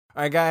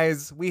All right,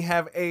 guys, we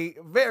have a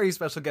very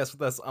special guest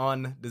with us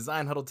on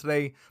Design Huddle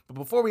today. But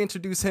before we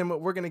introduce him,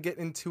 we're going to get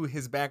into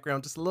his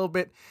background just a little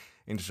bit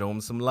and show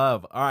him some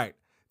love. All right,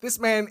 this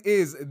man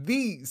is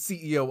the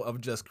CEO of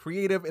Just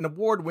Creative, an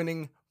award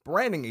winning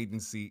branding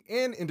agency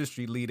and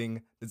industry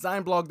leading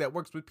design blog that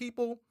works with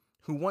people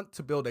who want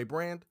to build a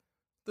brand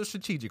the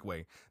strategic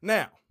way.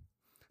 Now,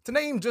 to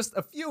name just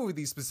a few of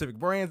these specific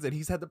brands that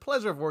he's had the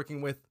pleasure of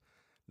working with,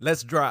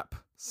 let's drop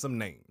some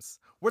names.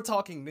 We're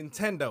talking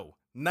Nintendo,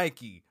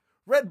 Nike,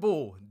 Red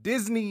Bull,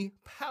 Disney,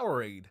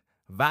 Powerade,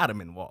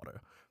 Vitamin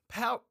Water.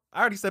 I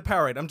already said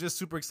Powerade. I'm just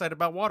super excited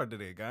about water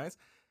today, guys.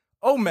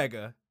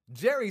 Omega,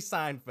 Jerry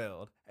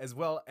Seinfeld, as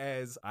well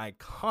as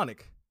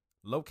iconic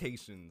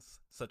locations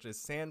such as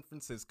San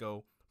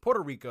Francisco,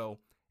 Puerto Rico,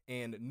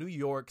 and New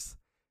York's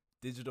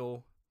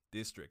Digital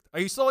District. Are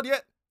you sold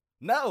yet?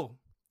 No.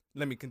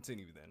 Let me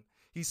continue then.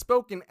 He's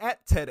spoken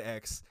at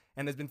TEDx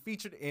and has been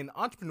featured in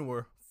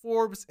Entrepreneur,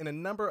 Forbes, and a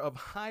number of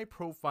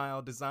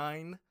high-profile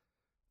design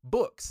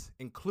books,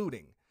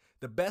 including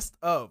the Best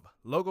of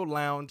Logo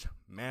Lounge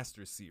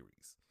Master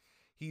Series.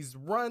 He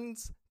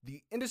runs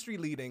the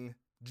industry-leading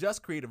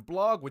Just Creative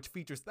blog, which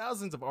features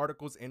thousands of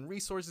articles and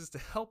resources to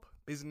help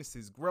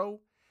businesses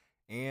grow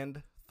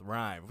and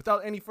thrive.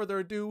 Without any further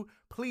ado,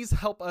 please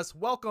help us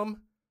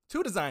welcome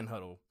to Design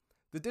Huddle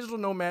the digital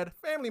nomad,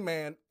 family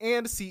man,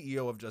 and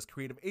CEO of Just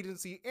Creative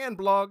agency and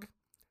blog,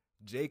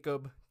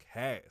 Jacob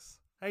Cass.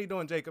 How you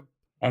doing, Jacob?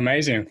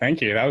 Amazing.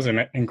 Thank you. That was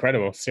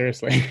incredible.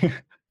 Seriously.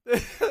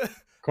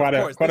 Of course, Quite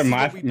a this is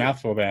what we do.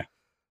 mouthful there.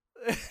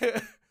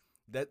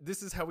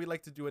 This is how we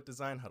like to do at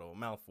Design Huddle, a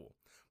mouthful.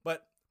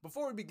 But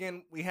before we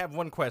begin, we have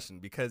one question,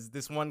 because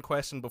this one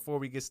question before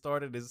we get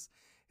started is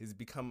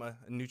become a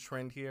new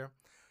trend here.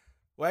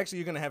 Well, actually,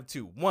 you're going to have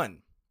two.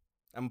 One,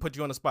 I'm going to put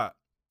you on the spot.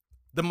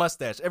 The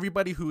mustache.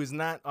 Everybody who is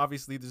not,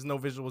 obviously, there's no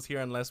visuals here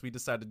unless we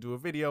decide to do a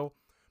video.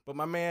 But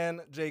my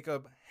man,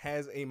 Jacob,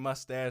 has a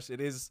mustache. It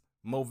is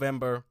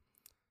Movember.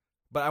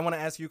 But I want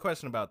to ask you a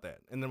question about that,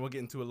 and then we'll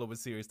get into a little bit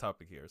serious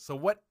topic here. So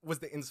what was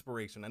the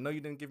inspiration? I know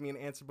you didn't give me an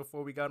answer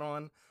before we got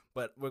on,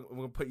 but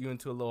we'll put you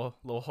into a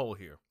little hole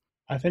here.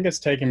 I think it's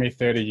taken me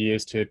 30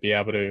 years to be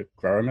able to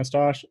grow a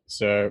mustache.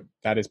 So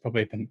that is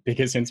probably the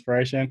biggest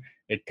inspiration.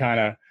 It kind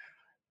of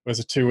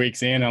was 2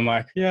 weeks in. I'm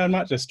like, yeah, I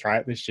might just try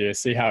it this year,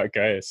 see how it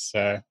goes.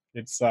 So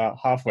it's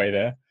halfway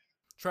there.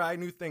 Try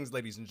new things,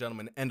 ladies and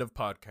gentlemen. End of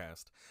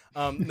podcast.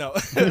 No,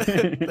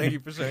 thank you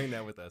for sharing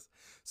that with us.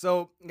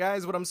 So,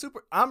 guys,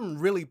 I'm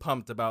really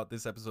pumped about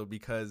this episode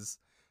because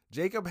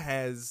Jacob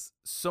has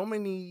so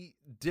many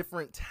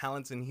different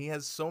talents and he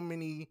has so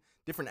many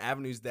different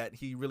avenues that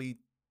he really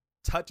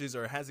touches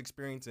or has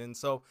experience in.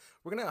 So,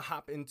 we're going to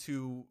hop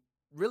into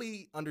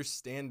really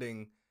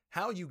understanding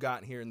how you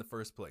got here in the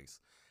first place.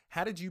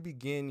 How did you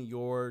begin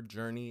your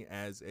journey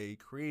as a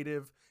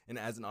creative and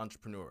as an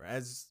entrepreneur?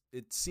 As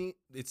it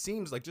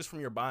seems like just from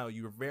your bio,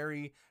 you're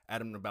very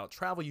adamant about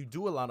travel. You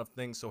do a lot of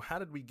things. So how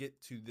did we get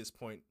to this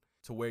point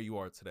to where you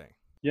are today?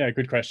 Yeah,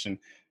 good question.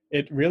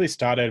 It really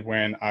started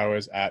when I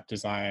was at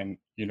design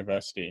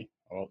university,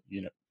 or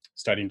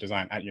studying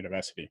design at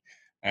university.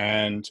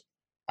 And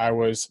I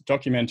was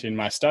documenting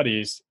my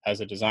studies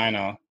as a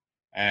designer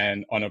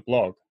and on a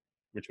blog,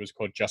 which was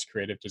called Just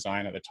Creative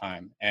Design at the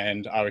time.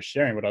 And I was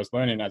sharing what I was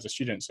learning as a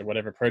student. So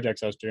whatever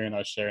projects I was doing, I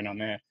was sharing on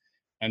there.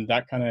 And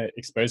that kind of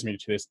exposed me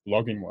to this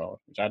blogging world,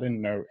 which I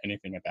didn't know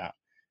anything about.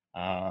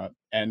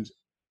 And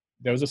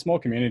there was a small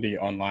community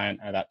online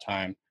at that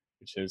time,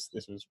 this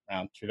was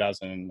around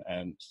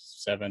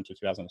 2007 to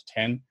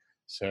 2010.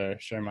 So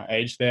showing my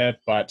age there,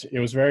 but it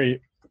was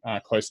very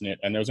close knit,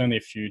 and there was only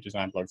a few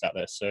design blogs out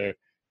there. So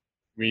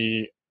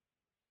we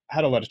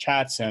had a lot of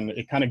chats, and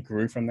it kind of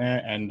grew from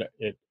there, and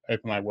it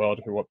opened my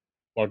world to what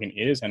blogging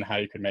is and how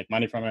you could make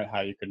money from it,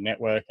 how you could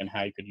network, and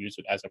how you could use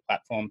it as a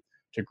platform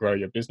to grow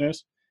your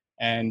business.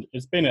 And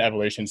it's been an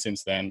evolution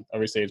since then.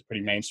 Obviously, it's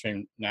pretty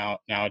mainstream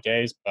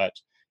nowadays, but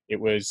it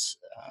was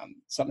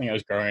something that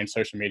was growing.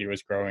 Social media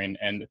was growing,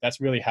 and that's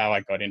really how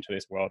I got into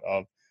this world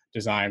of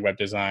design, web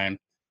design,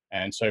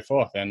 and so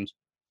forth. And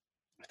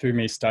through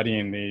me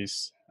studying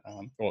these,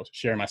 or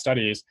sharing my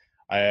studies,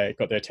 I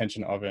got the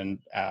attention of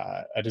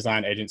a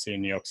design agency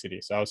in New York City.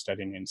 So I was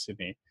studying in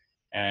Sydney,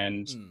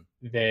 and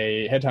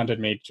they headhunted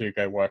me to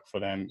go work for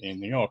them in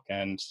New York.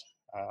 And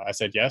I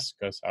said yes,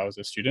 because I was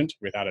a student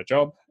without a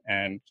job.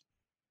 And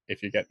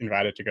if you get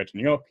invited to go to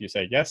New York, you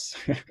say yes.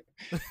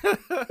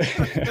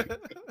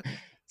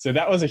 So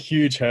that was a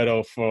huge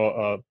hurdle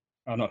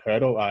not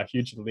hurdle, a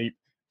huge leap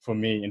for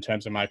me in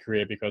terms of my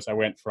career, because I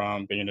went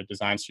from being a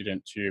design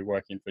student to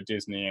working for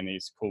Disney and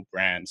these cool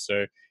brands.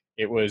 So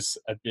it was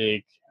a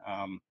big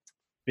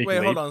Wait,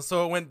 hold leap. on.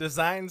 So it went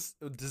design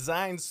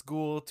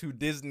school to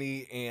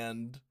Disney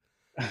and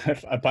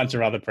A bunch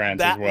of other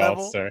brands as that well.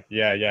 level? So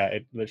yeah,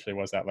 it literally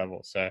was that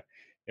level. So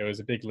it was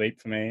a big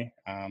leap for me.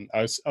 I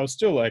was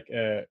still like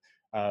a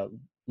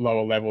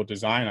lower level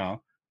designer.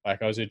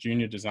 Like I was a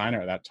junior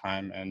designer at that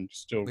time, and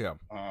still Yeah.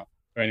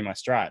 earning my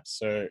stripes.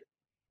 So,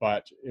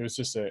 but it was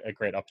just a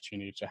great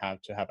opportunity to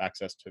have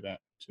access to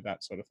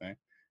that sort of thing.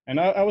 And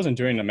I wasn't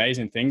doing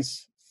amazing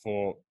things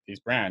for these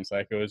brands.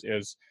 Like it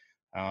was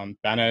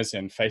banners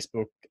and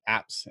Facebook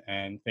apps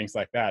and things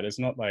like that. It's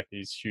not like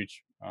these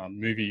huge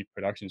movie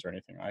productions or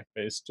anything like.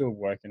 But it's still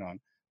working on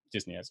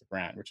Disney as a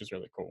brand, which is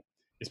really cool.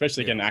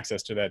 Especially Yeah. getting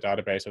access to their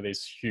database of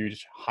these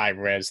huge high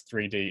res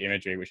 3D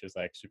imagery, which is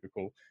like super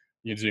cool.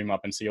 You zoom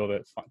up and see all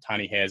the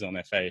tiny hairs on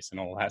their face and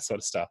all that sort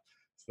of stuff.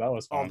 So that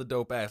was All fun. the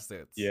dope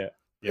assets. Yeah,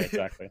 yeah,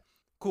 exactly.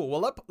 Cool.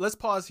 Well, let's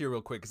pause here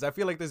real quick because I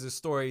feel like there's a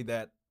story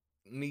that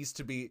needs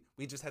to be.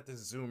 We just have to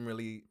zoom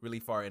really, really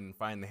far and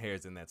find the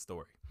hairs in that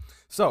story.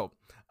 So,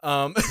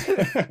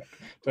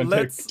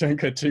 let's Don't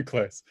go too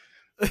close.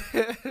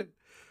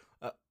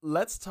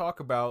 let's talk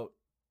about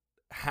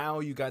how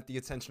you got the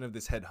attention of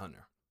this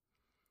headhunter.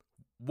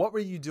 What were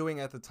you doing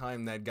at the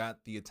time that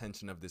got the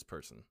attention of this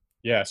person?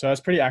 Yeah, so I was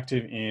pretty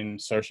active in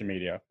social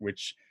media,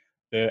 which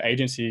the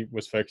agency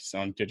was focused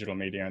on digital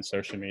media and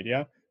social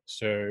media.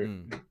 So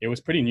Mm. it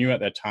was pretty new at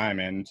that time.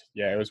 And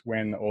yeah, it was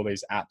when all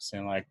these apps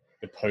and like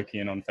the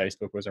Pokian on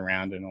Facebook was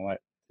around and all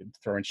that,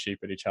 throwing sheep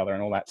at each other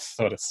and all that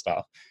sort of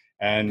stuff.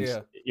 And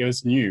Yeah. it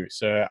was new.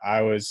 So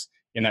I was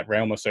in that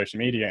realm of social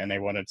media and they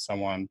wanted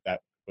someone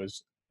that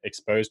was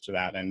exposed to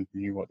that and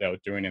knew what they were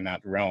doing in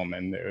that realm.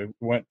 And there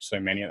weren't so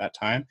many at that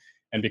time.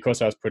 And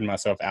because I was putting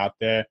myself out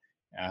there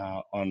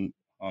on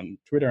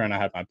Twitter and I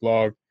had my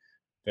blog,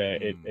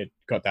 Mm. it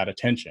got that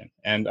attention.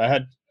 And I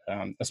had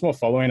a small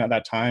following at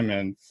that time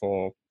and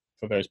for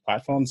those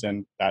platforms,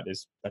 and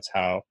that's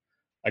how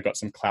I got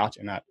some clout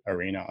in that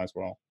arena as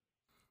well.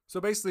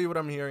 So basically, what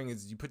I'm hearing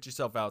is you put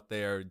yourself out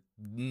there.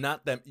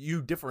 Not that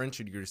you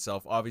differentiated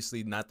yourself.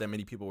 Obviously, not that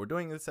many people were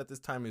doing this at this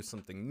time. It was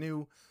something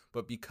new,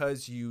 but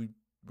because you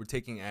were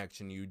taking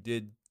action, you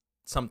did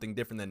something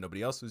different than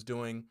nobody else was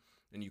doing,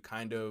 and you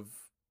kind of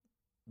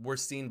were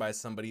seen by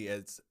somebody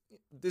as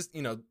this.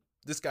 You know,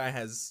 this guy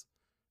has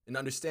an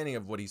understanding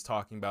of what he's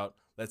talking about.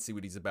 Let's see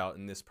what he's about.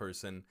 And this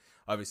person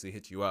obviously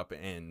hit you up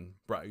and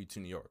brought you to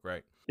New York,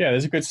 right? Yeah,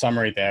 there's a good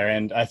summary there,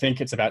 and I think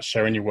it's about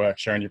showing your work,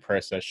 showing your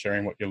process,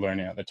 showing what you're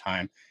learning at the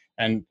time.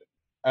 And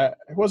it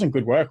wasn't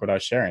good work what I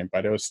was sharing,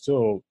 but it was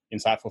still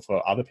insightful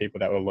for other people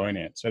that were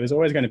learning it. So there's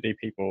always going to be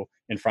people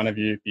in front of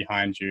you,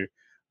 behind you,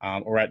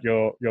 or at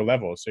your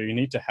level. So you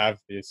need to have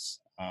this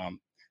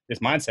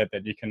mindset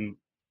that you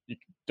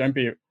don't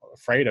be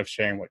afraid of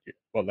sharing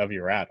what level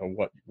you're at or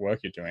what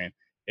work you're doing.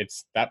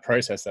 It's that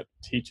process that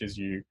teaches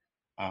you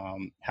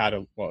how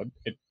to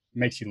it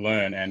makes you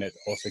learn, and it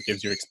also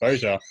gives you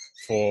exposure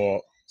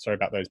for. Sorry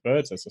about those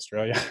birds. That's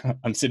Australia.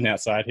 I'm sitting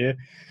outside here.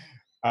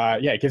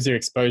 Yeah, it gives you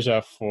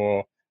exposure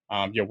for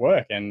your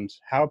work, and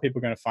how are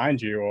people going to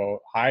find you or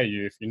hire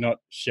you if you're not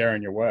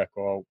sharing your work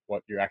or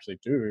what you actually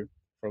do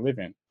for a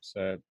living.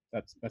 So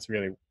that's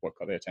really what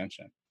got their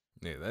attention.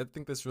 Yeah, I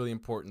think that's really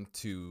important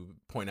to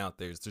point out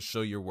there is to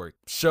show your work,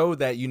 show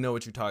that you know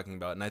what you're talking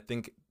about. And I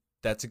think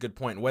that's a good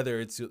point. Whether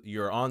it's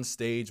you're on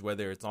stage,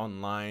 whether it's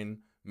online,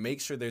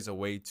 make sure there's a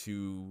way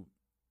to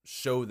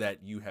show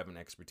that you have an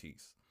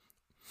expertise.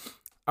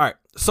 All right,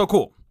 so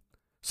cool.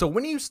 So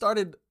when you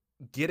started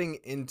getting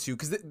into,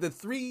 because the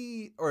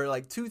three or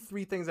like two,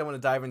 three things I want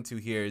to dive into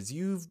here is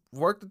you've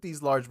worked with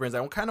these large brands.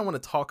 I kind of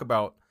want to talk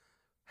about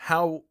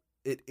how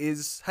it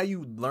is, how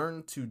you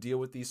learn to deal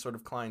with these sort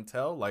of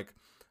clientele, like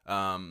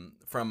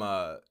from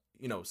a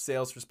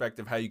sales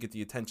perspective, how you get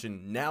the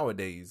attention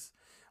nowadays.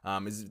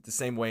 Is it the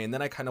same way? And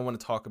then I kind of want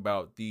to talk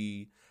about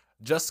the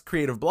Just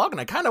Creative blog,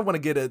 and I kind of want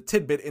to get a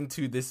tidbit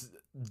into this.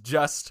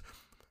 Just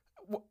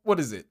what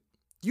is it?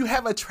 You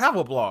have a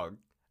travel blog.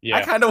 Yeah.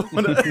 I kind of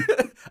want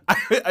to.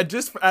 I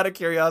just out of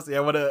curiosity, I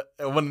want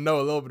to know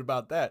a little bit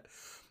about that.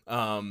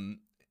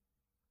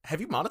 Have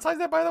you monetized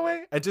that, by the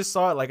way? I just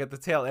saw it like at the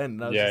tail end.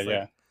 And I was Yeah, just like,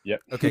 yeah,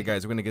 yep. okay,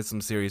 guys, we're gonna get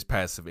some serious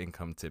passive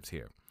income tips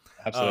here.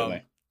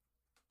 Absolutely.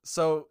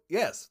 So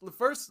yes,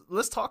 first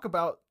let's talk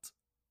about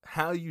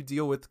how you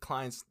deal with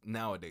clients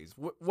nowadays.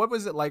 What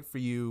was it like for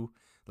you?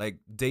 Like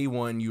day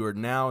one, you are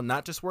now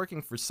not just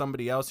working for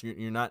somebody else.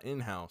 You're not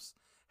in house.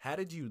 How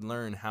did you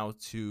learn how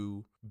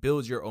to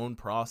build your own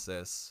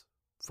process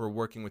for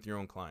working with your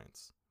own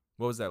clients?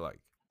 What was that like?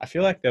 I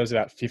feel like there was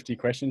about 50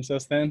 questions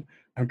just then.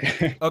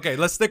 Okay. Okay,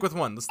 let's stick with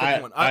one. Let's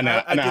stick with one. I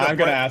know. I get a I'm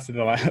going to answer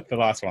the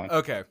last one.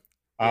 Okay.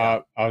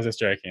 Yeah. I was just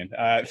joking.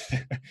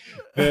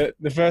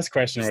 The first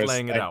question just was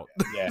laying it out.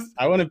 Yeah,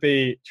 I want to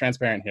be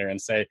transparent here and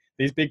say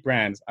these big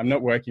brands, I'm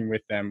not working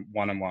with them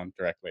one-on-one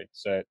directly.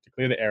 So to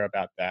clear the air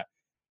about that,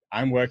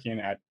 I'm working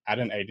at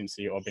an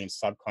agency or being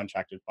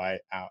subcontracted by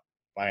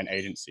an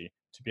agency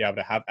to be able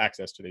to have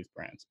access to these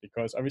brands,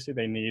 because obviously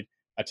they need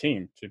a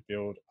team to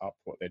build up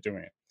what they're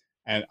doing.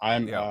 And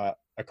I'm Yeah.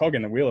 a cog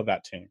in the wheel of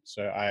that team.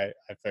 So I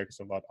focus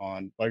a lot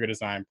on logo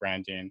design,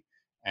 branding,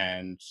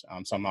 and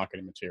some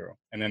marketing material.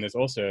 And then there's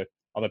also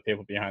other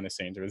people behind the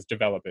scenes. There's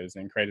developers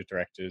and creative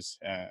directors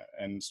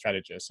and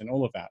strategists and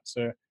all of that.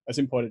 So that's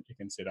important to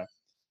consider.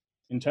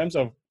 In terms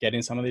of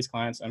getting some of these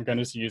clients, I'm going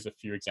to just use a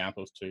few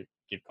examples to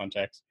give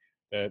context.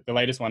 The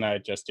latest one I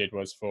just did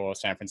was for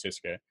San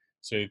Francisco.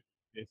 So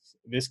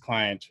this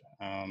client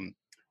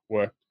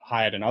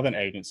hired another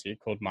agency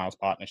called Miles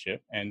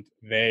Partnership, and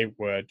they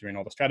were doing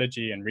all the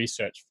strategy and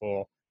research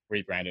for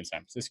rebrand in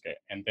San Francisco.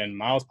 And then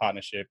Miles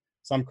Partnership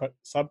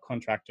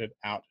subcontracted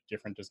out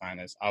different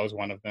designers. I was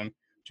one of them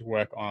to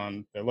work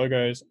on the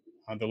logos,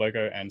 on the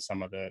logo, and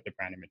some of the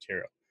branding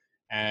material.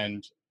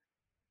 And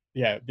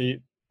yeah,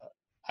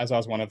 as I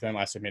was one of them,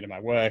 I submitted my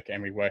work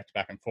and we worked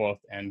back and forth.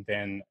 And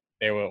then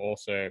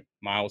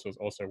Miles was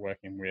also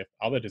working with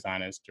other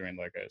designers doing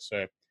logos.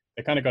 So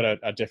they kind of got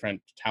a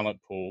different talent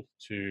pool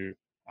to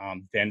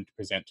then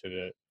present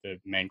to the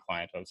main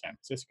client of San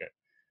Francisco.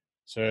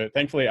 So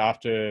thankfully,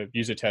 after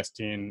user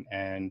testing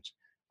and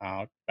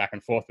back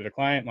and forth with the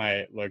client,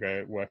 my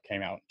logo work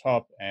came out on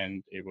top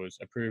and it was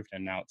approved,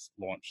 and now it's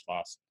launched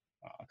last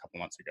a couple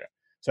months ago.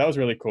 So that was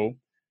really cool.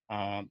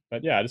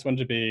 But yeah, I just wanted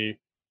to be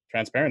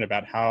transparent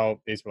about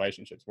how these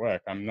relationships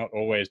work. I'm not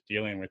always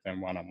dealing with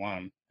them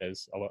one-on-one.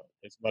 There's a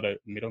lot of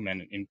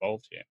middlemen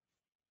involved here.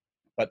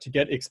 But to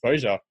get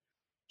exposure,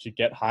 to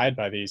get hired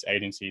by these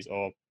agencies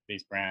or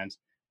these brands,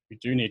 we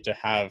do need to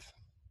have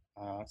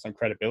some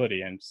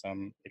credibility and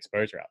some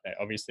exposure out there.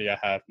 Obviously, I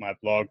have my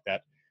blog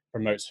that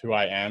promotes who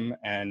I am,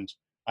 and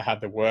I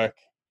have the work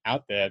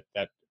out there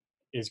that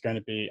is going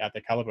to be at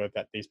the caliber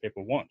that these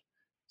people want.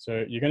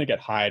 So you're going to get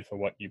hired for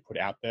what you put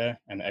out there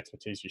and the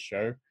expertise you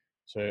show.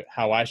 So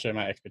how I show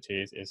my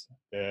expertise is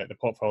the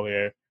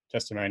portfolio,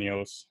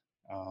 testimonials,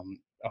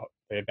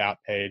 the about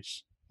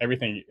page,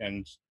 everything,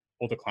 and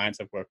all the clients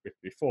I've worked with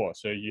before.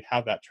 So you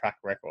have that track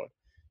record.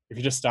 If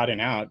you're just starting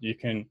out, you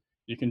can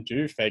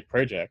do fake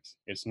projects.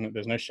 There's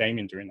no shame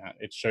in doing that.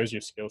 It shows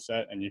your skill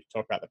set, and you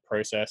talk about the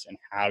process and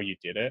how you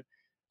did it.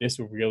 This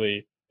will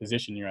really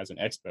position you as an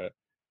expert,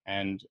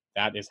 and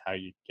that is how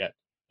you get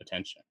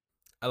attention.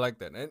 I like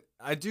that. And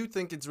I do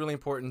think it's really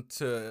important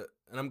to,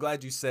 and I'm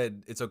glad you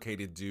said it's okay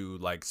to do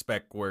like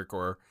spec work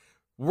or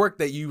work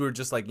that you were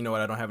just like, you know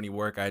what, I don't have any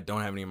work. I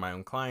don't have any of my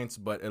own clients,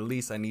 but at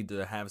least I need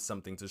to have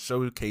something to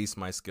showcase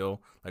my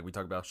skill. Like we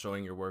talked about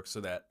showing your work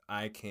so that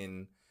I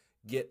can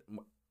get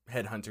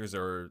headhunters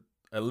or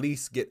at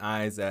least get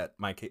eyes at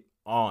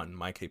on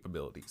my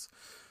capabilities.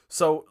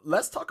 So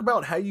let's talk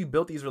about how you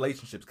built these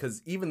relationships.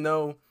 Because even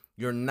though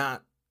you're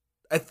not,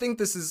 I think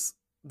this is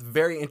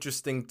very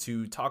interesting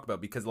to talk about,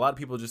 because a lot of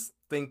people just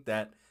think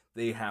that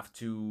they have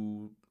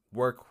to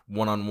work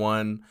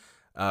one-on-one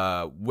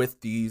with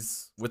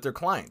their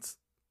clients.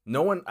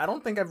 I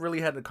don't think I've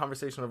really had a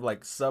conversation of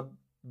like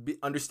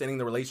understanding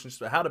the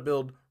relationships, how to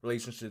build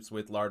relationships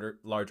with larger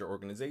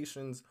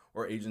organizations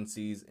or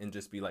agencies and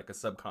just be like a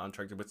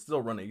subcontractor, but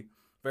still run a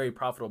very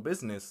profitable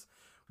business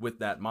with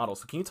that model.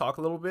 So can you talk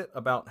a little bit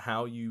about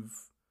how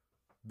you've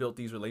built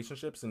these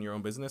relationships in your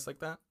own business like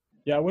that?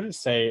 Yeah, I wouldn't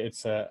say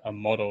it's a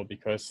model,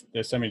 because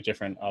there's so many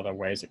different other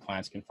ways that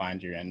clients can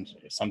find you. And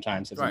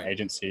sometimes it's an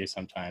agency,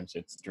 sometimes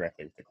it's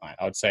directly with the client.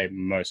 I would say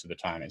most of the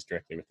time it's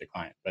directly with the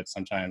client, but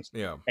sometimes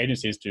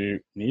agencies do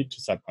need to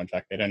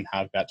subcontract. They don't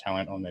have that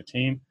talent on their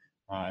team,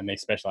 and they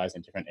specialize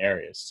in different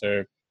areas.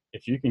 So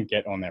if you can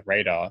get on their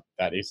radar,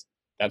 that's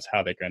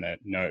how they're going to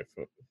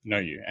know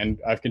you. And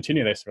I've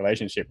continued this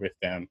relationship with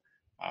them.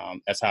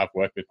 That's how I've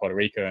worked with Puerto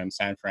Rico and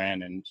San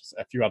Fran and just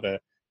a few other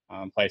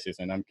places,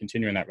 and I'm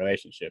continuing that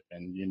relationship,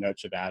 and you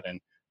nurture that,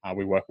 and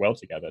we work well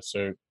together.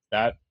 So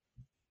that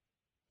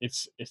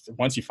it's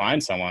once you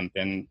find someone,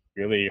 then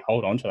really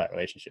hold on to that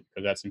relationship,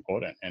 because that's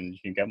important, and you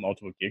can get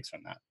multiple gigs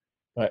from that.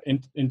 But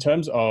in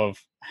terms of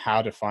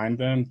how to find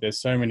them,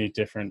 there's so many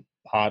different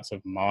parts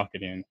of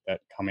marketing that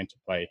come into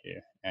play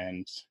here,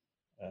 and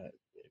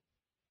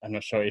I'm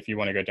not sure if you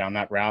want to go down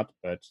that route,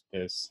 but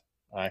there's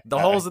the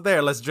holes are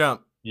there. Let's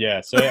jump. Yeah,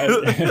 so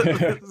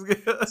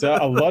so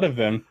a lot of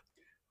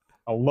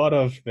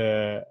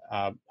the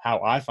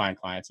how I find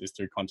clients is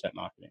through content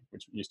marketing,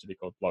 which used to be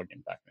called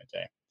blogging back in the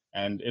day.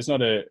 And it's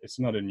not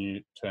a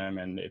new term,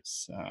 and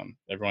it's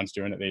everyone's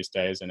doing it these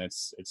days, and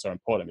it's so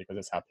important because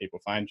it's how people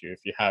find you.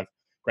 If you have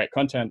great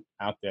content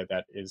out there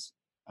that is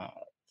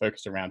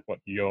focused around what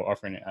you're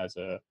offering as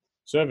a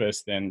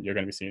service, then you're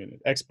going to be seen as an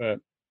expert,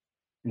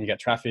 and you get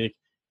traffic,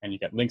 and you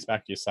get links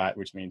back to your site,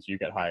 which means you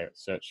get higher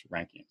search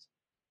rankings.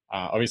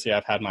 Obviously,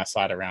 I've had my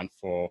site around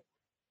for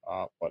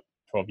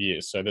 12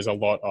 years. So there's a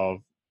lot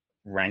of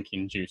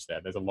ranking juice there.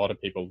 There's a lot of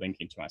people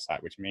linking to my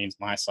site, which means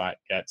my site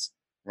gets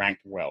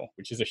ranked well,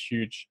 which is a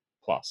huge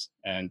plus.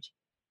 And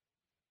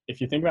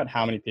if you think about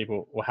how many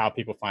people or how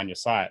people find your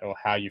site or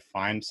how you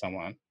find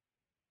someone,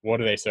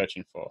 what are they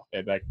searching for?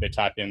 They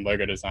type in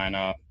logo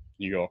designer,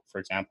 New York, for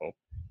example,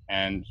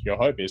 and your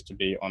hope is to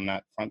be on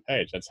that front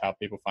page. That's how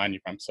people find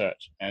you from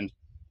search. And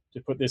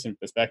to put this in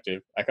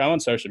perspective, like I'm on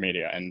social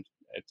media, and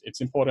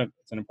it's important.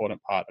 It's an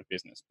important part of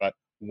business, but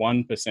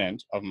 1%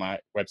 of my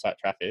website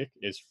traffic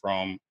is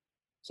from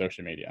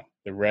social media.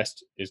 The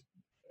rest is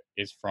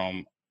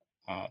from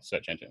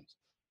search engines,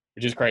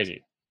 which is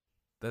crazy.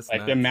 That's like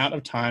nuts. The amount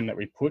of time that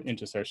we put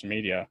into social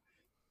media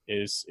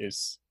is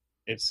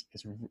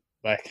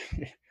like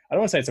I don't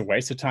want to say it's a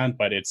waste of time,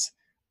 but it's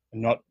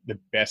not the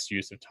best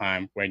use of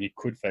time when you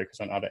could focus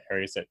on other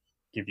areas that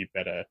give you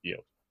better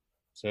yield.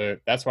 So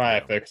that's why I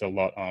focus a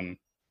lot on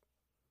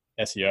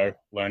SEO,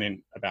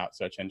 learning about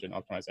search engine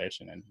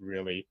optimization, and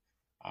really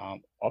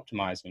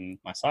optimizing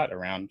my site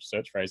around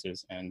search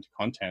phrases and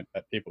content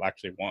that people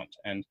actually want.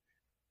 And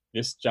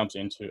this jumps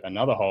into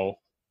another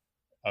hole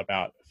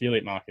about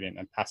affiliate marketing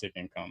and passive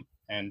income,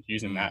 and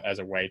using Mm, that as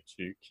a way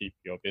to keep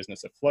your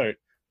business afloat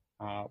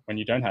when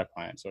you don't have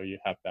clients, or you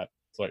have that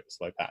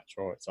slow patch,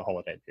 or it's a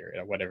holiday period,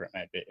 or whatever it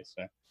may be.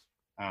 So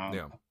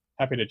yeah.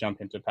 happy to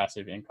jump into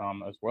passive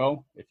income as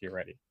well if you're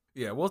ready.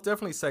 Yeah, we'll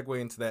definitely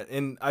segue into that.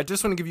 And I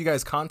just want to give you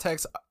guys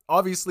context.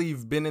 Obviously,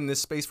 you've been in this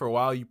space for a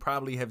while. You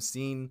probably have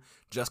seen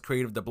Just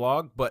Creative the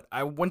blog, but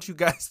I want you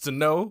guys to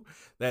know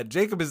that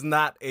Jacob is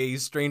not a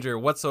stranger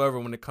whatsoever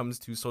when it comes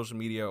to social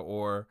media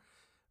or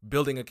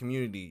building a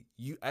community.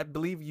 I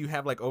believe you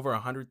have like over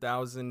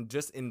 100,000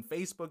 just in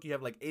Facebook. You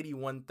have like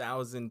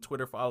 81,000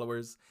 Twitter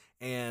followers,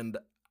 and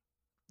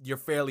you're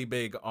fairly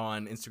big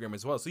on Instagram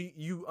as well. So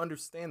you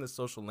understand the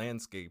social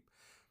landscape.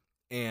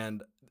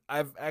 And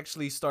I've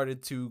actually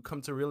started to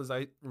come to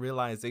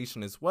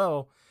realization as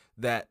well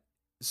that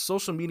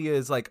social media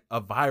is like a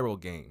viral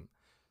game.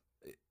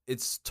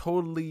 It's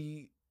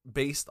totally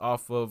based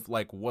off of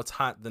like what's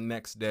hot the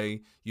next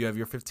day. You have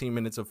your 15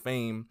 minutes of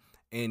fame,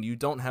 and you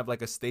don't have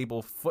like a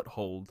stable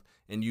foothold,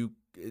 and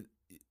it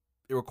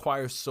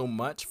requires so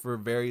much for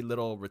very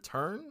little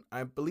return.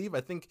 I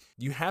think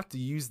you have to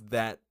use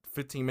that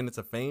 15 minutes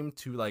of fame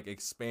to like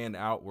expand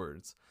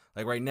outwards.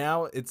 Like right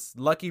now, it's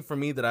lucky for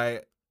me that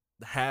I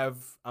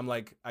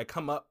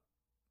come up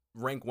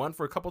rank one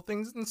for a couple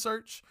things in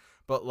search,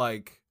 but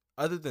like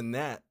other than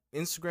that,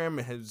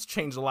 Instagram has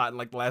changed a lot in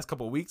like the last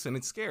couple of weeks, and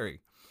it's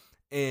scary.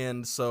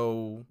 And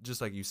so,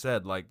 just like you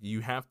said, like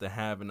you have to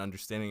have an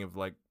understanding of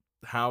like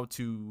how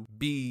to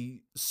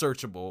be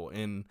searchable.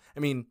 And I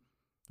mean,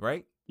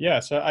 right? Yeah,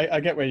 so I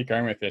get where you're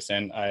going with this,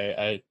 and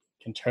I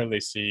can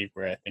totally see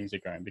where things are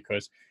going,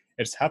 because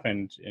it's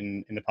happened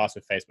in the past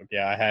with Facebook.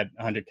 Yeah, I had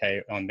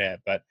 100K on there,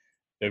 but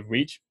the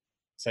reach,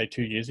 say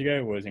 2 years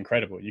ago, was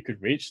incredible. You could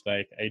reach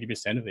like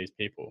 80% of these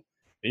people.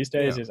 These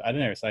days Yeah. is, I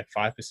don't know, it's like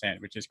 5%,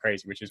 which is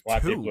crazy, which is why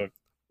people Two. have,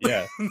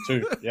 yeah,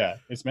 two, yeah,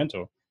 it's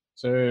mental.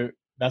 So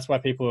that's why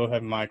people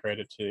have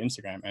migrated to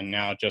Instagram, and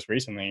now just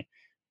recently,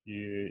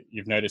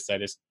 you've noticed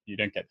that you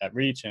don't get that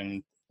reach,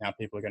 and now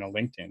people are going to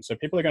LinkedIn. So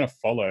people are going to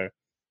follow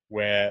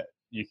where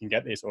you can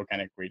get this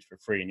organic reach for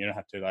free, and you don't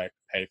have to like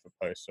pay for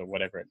posts or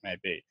whatever it may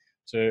be.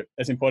 So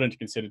it's important to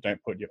consider,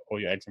 don't put all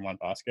your eggs in one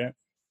basket,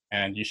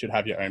 and you should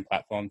have your own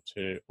platform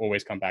to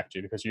always come back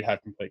to, because you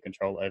have complete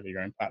control over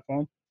your own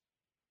platform.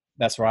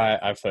 That's why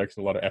I've focused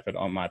a lot of effort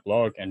on my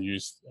blog and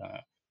used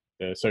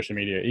the social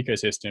media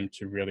ecosystem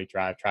to really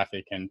drive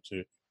traffic and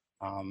to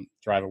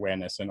drive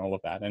awareness and all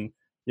of that. And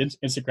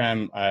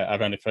Instagram,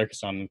 I've only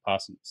focused on in the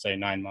past, say,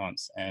 9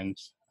 months, and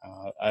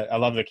I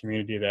love the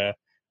community there.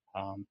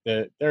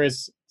 There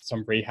is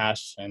some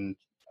rehash and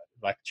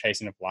like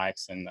chasing of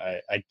likes, and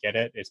I get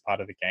it. It's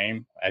part of the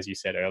game, as you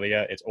said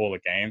earlier. It's all a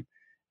game,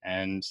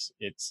 and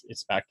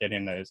it's about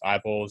getting those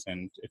eyeballs,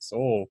 and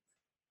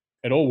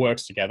it all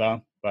works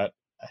together. But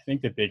I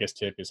think the biggest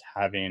tip is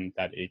having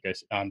that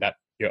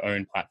your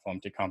own platform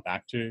to come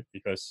back to,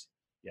 because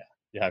yeah,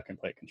 you have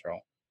complete control.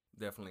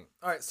 Definitely.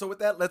 All right. So with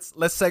that, let's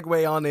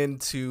segue on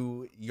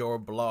into your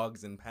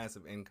blogs and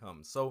passive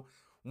income. So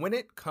when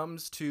it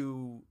comes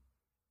to,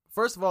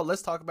 first of all,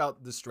 let's talk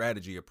about the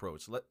strategy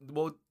approach.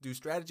 We'll do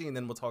strategy, and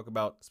then we'll talk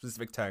about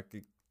specific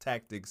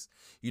tactics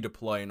you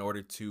deploy in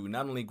order to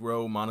not only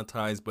grow,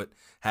 monetize, but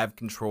have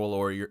control,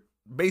 or your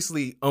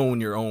basically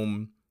own your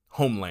own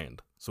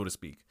homeland, so to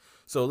speak.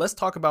 So let's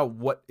talk about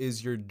what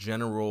is your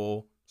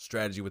general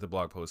strategy with a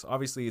blog post.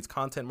 Obviously, it's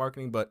content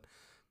marketing, but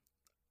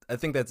I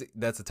think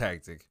that's a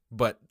tactic.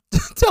 But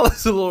tell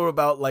us a little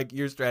about like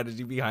your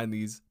strategy behind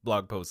these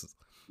blog posts.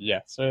 Yeah,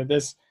 so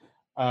there's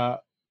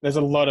a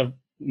lot of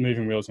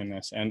moving wheels in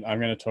this, and I'm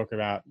going to talk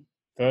about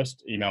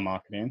first email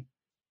marketing,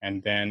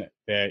 and then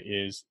there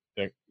is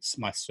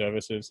my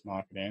services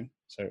marketing.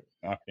 So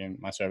marketing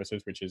my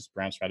services, which is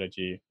brand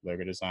strategy,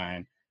 logo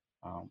design,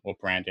 or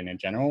branding in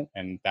general,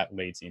 and that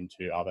leads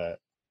into other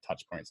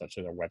touch points such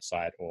as a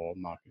website or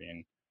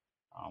marketing,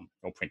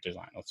 or print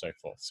design, or so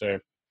forth. So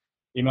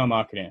email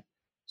marketing.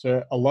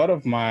 So a lot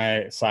of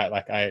my site,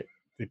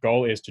 the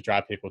goal is to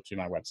drive people to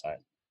my website,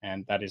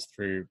 and that is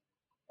through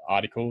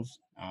articles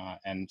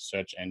and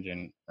search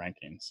engine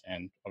rankings,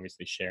 and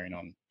obviously sharing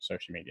on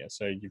social media.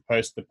 So you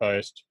post the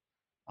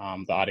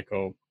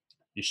article,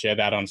 you share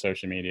that on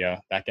social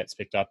media, that gets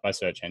picked up by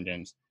search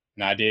engines.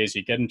 And the idea is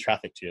you're getting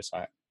traffic to your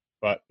site.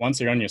 But once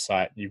they're on your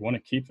site, you want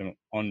to keep them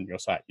on your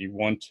site. You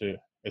want to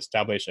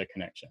establish a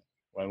connection.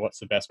 Well, what's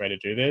the best way to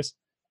do this?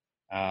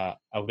 A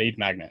lead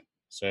magnet.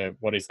 So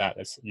what is that?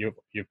 You've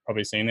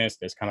probably seen this.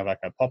 There's kind of like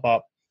a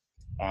pop-up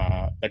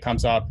that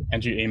comes up,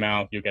 enter your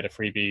email, you'll get a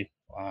freebie,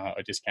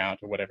 a discount,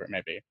 or whatever it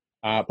may be.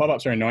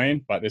 Pop-ups are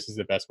annoying, but this is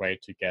the best way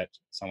to get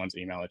someone's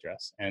email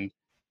address. And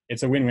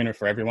it's a win-win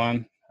for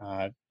everyone.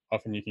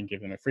 Often you can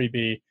give them a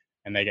freebie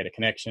and they get a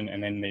connection,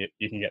 and then they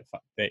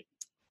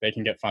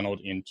can get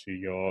funneled into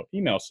your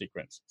email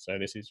sequence. So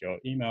this is your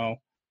email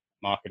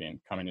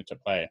marketing coming into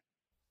play.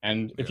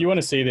 And if Yeah. you want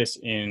to see this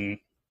in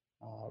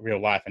real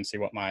life and see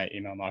what my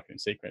email marketing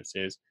sequence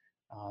is,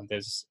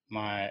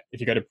 If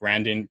you go to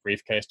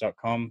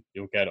brandingbriefcase.com,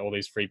 you'll get all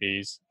these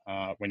freebies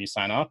when you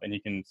sign up, and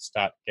you can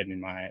start getting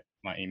my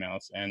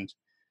emails, and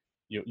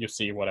you'll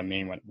see what I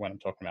mean when I'm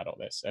talking about all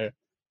this. So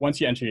once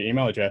you enter your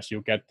email address,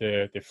 you'll get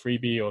the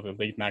freebie or the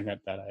lead magnet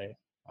that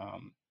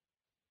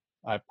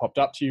I popped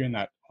up to you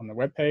on the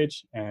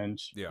webpage, and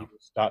Yeah. you will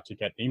start to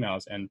get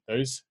emails. And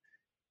those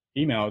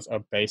emails are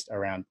based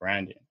around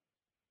branding,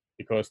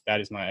 because that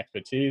is my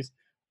expertise.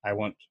 I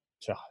want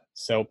to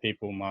sell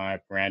people my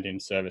branding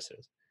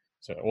services.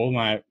 So all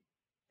my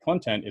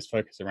content is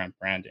focused around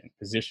branding,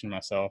 position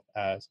myself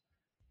as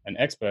an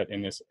expert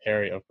in this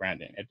area of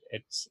branding.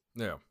 It's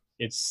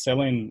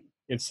selling,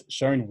 it's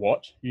showing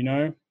what you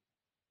know,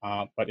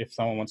 but if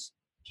someone wants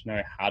to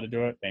know how to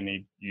do it, they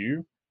need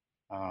you,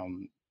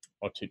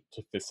 or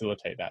to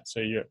facilitate that.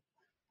 So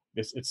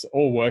it's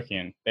all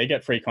working. They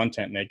get free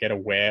content and they get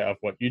aware of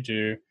what you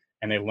do,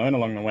 and they learn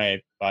along the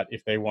way. But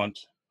if they want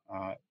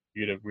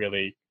you to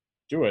really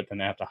do it, then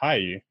they have to hire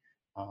you,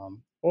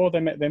 or they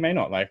may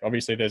not. Like,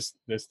 obviously, there's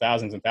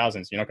thousands and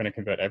thousands. You're not going to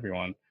convert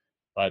everyone,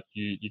 but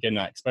you get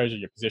that exposure.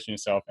 You position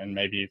yourself, and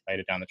maybe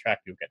later down the track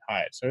you'll get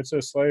hired. So it's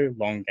a slow,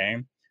 long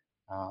game,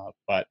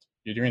 but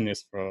you're doing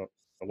this for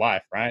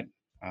life, right?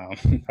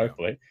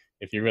 Hopefully,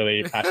 if you're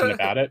really passionate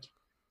about it,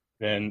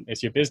 then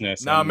it's your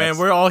business. Nah, man,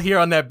 we're all here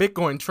on that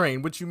Bitcoin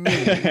train. What you mean?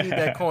 We need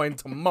that coin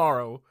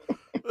tomorrow.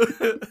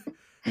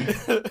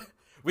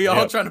 We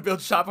all trying to build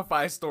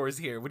Shopify stores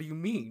here. What do you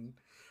mean?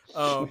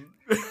 No,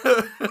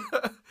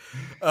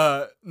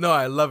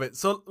 I love it.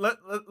 So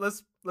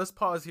let's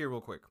pause here real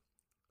quick.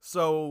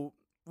 So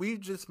we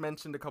just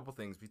mentioned a couple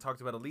things. We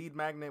talked about a lead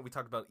magnet. We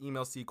talked about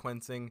email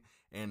sequencing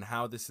and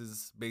how this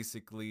is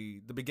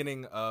basically the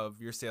beginning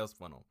of your sales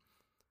funnel.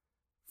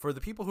 For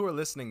the people who are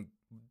listening,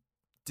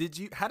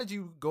 how did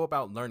you go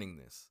about learning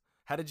this?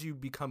 How did you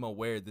become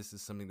aware this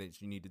is something that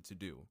you needed to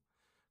do?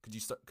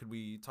 Could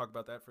we talk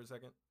about that for a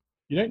second?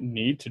 You don't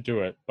need to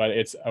do it, but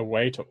it's a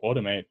way to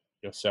automate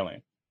your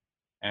selling.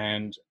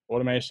 And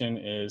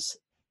automation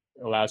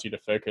allows you to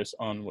focus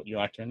on what you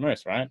like doing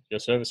most, right? Your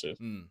services.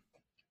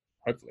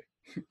 Hopefully.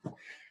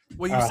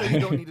 Well, you say you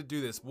don't need to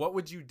do this. What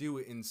would you do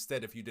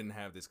instead if you didn't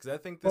have this? Because I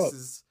think this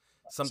is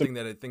something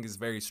that I think is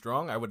very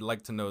strong. I would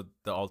like to know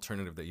the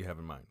alternative that you have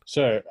in mind.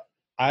 So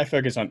I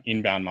focus on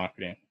inbound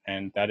marketing,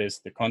 and that is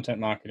the content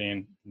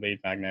marketing, lead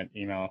magnet,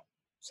 email,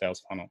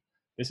 sales funnel.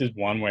 This is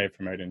one way of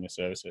promoting your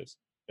services.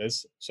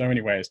 There's so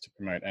many ways to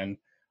promote, and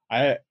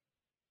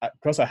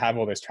because I have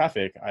all this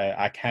traffic,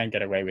 I can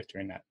get away with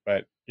doing that.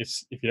 But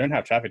if you don't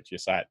have traffic to your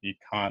site, you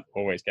can't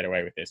always get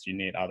away with this. You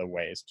need other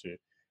ways to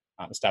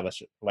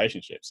establish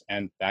relationships,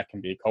 and that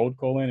can be cold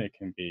calling. It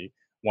can be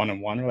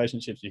one-on-one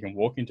relationships. You can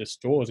walk into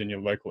stores in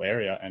your local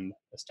area and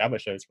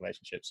establish those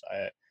relationships.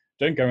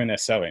 Don't go in there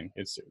selling.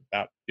 It's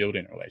about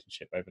building a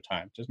relationship over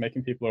time. Just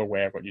making people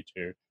aware of what you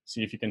do,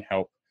 see if you can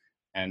help,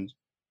 and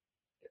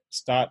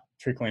start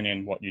trickling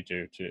in what you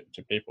do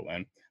to people.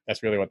 And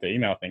that's really what the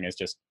email thing is,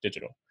 just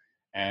digital.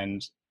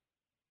 And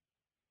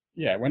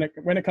yeah, when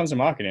it comes to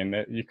marketing,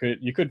 you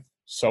could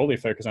solely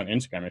focus on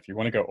Instagram if you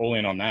want to go all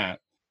in on that.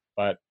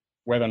 But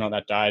whether or not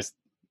that dies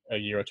a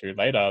year or two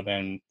later,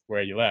 then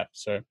where you left.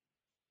 So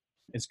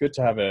it's good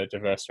to have a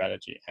diverse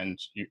strategy, and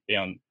you be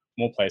on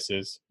more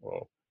places,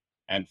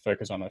 and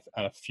focus on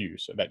a few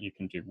so that you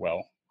can do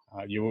well.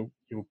 You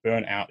will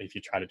burn out if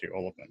you try to do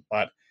all of them.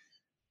 But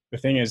the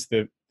thing is,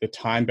 the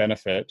time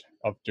benefit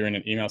of doing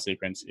an email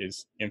sequence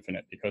is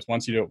infinite, because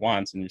once you do it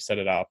once and you set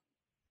it up,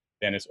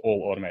 then it's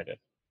all automated.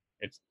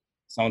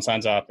 Someone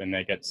signs up and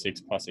they get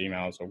 6+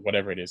 emails or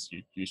whatever it is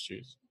you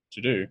choose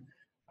to do.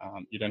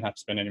 You don't have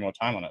to spend any more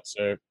time on it.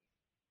 So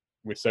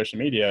with social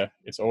media,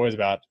 it's always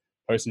about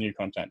posting new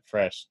content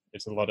fresh.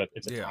 It's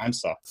a time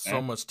suck.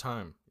 So much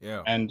time.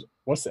 Yeah. And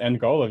what's the end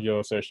goal of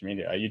your social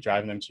media? Are you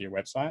driving them to your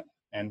website?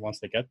 And once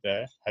they get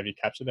there, have you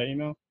captured their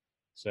email?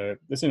 So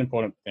this is an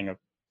important thing of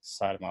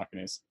side of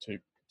marketing, is to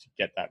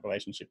get that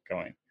relationship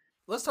going.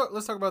 Let's talk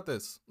about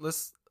this.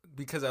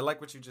 Because I like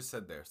what you just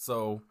said there.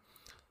 So,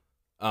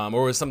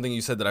 or was something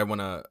you said that I want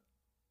to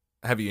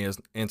have you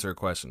answer a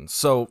question.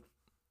 So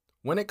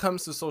when it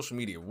comes to social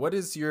media, what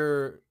is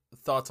your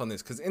thoughts on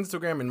this? Because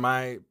Instagram, in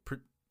my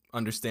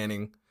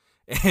understanding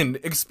and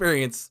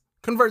experience,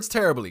 converts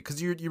terribly,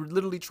 because you're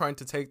literally trying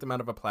to take them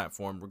out of a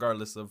platform,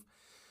 regardless of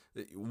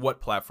what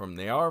platform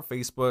they are,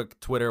 Facebook,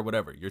 Twitter,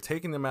 whatever. You're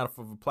taking them out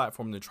of a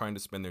platform they're trying to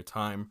spend their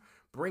time,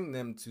 bring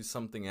them to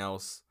something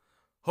else,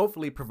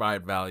 hopefully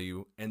provide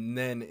value, and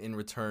then in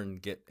return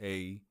get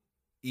a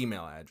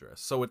email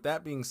address. So with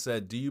that being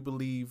said, do you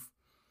believe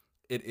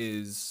it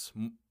is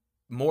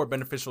more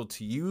beneficial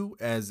to you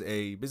as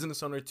a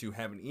business owner to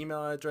have an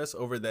email address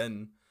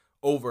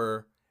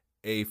over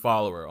a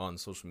follower on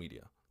social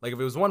media? Like, if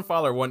it was one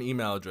follower, one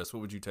email address, what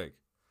would you take?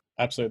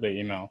 Absolutely,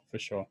 email, for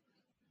sure.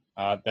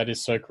 That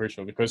is so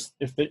crucial, because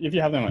if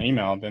you have them on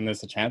email, then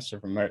there's a chance to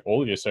promote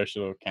all of your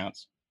social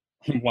accounts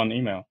in one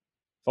email.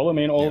 Follow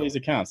me in all these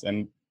accounts,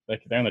 and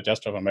like, they're on the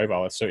desktop or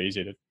mobile. It's so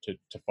easy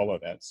to follow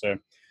that. So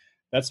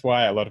that's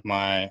why a lot of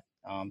my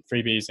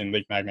freebies and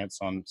lead magnets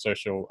on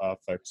social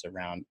focus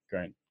around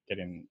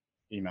getting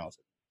emails.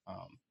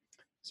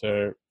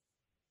 So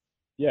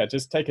yeah,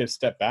 just take a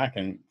step back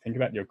and think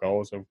about your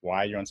goals of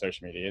why you're on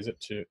social media. Is it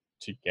to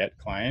get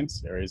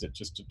clients, or is it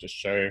just to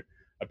show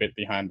a bit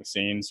behind the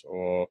scenes,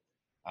 or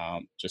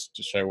just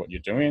to show what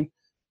you're doing?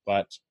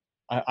 But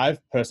I've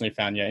personally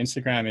found,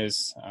 Instagram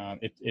is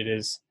it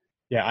is.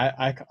 Yeah,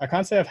 I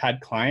can't say I've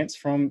had clients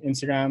from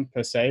Instagram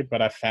per se,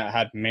 but I've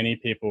had many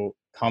people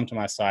come to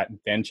my site and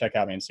then check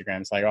out my Instagram.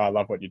 It's like, oh, I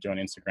love what you do on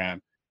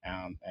Instagram,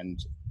 and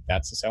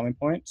that's the selling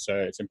point. So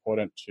it's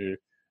important to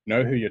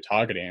know who you're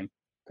targeting,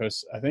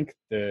 because I think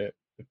the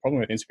problem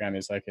with Instagram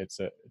is like it's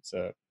a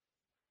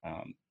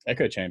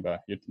echo chamber.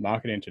 You're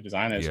marketing to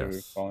designers who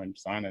are following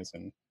designers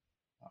and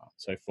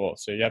so forth.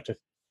 So you have to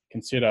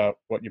consider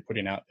what you're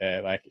putting out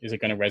there. Like, is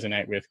it going to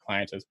resonate with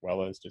clients as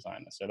well as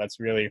designers? So that's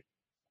really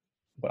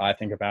what I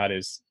think about,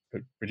 is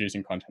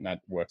producing content that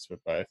works for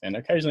both. And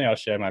occasionally I'll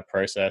share my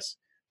process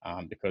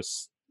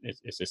because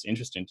it's just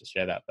interesting to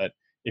share that. But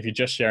if you're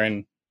just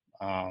sharing,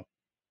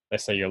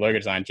 let's say your logo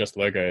design, just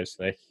logos,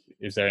 like,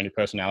 is there any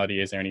personality?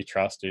 Is there any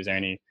trust? Is there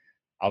any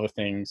other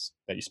things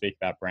that you speak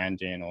about,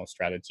 branding or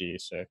strategy?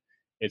 So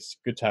it's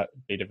good to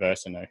be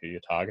diverse and know who you're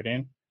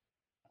targeting.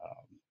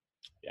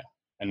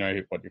 And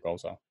know what your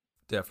goals are.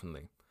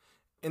 Definitely.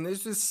 And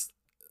there's just,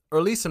 or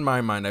at least in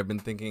my mind, I've been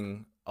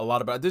thinking a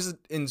lot about this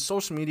in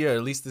social media.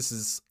 At least this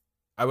is,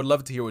 I would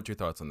love to hear what your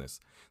thoughts on this.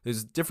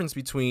 There's a difference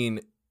between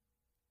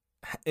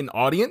an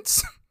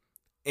audience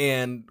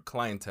and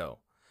clientele.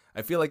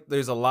 I feel like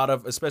there's a lot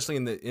of, especially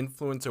in the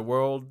influencer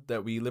world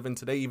that we live in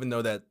today, even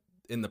though that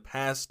in the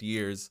past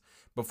years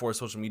before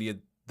social media,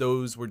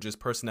 those were just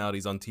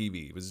personalities on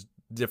TV. It was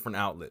a different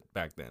outlet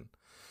back then.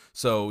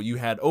 So you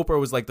had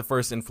Oprah was like the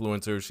first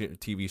influencer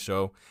TV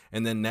show.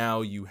 And then now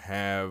you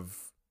have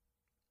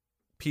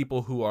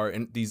people who are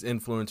these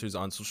influencers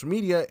on social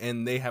media,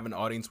 and they have an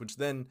audience, which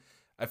then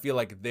I feel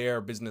like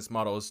their business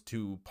model is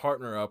to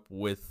partner up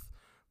with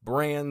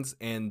brands,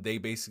 and they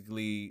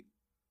basically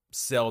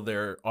sell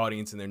their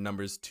audience and their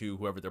numbers to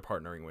whoever they're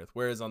partnering with.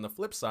 Whereas on the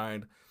flip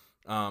side,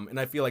 and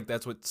I feel like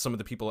that's what some of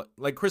the people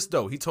like Chris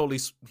Do,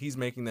 he's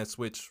making that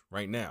switch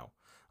right now.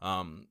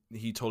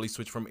 He totally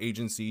switched from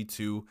agency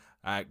to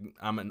I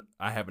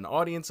have an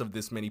audience of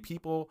this many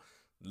people.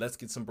 Let's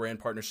get some brand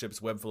partnerships,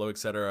 Webflow,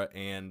 etc.,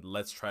 and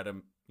let's try to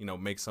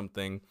make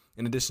something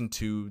in addition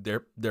to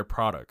their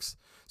products.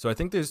 So I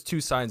think there's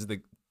two sides of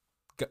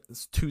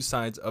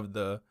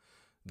the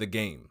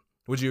game.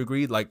 Would you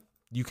agree? Like,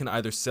 you can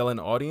either sell an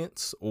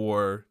audience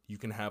or you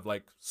can have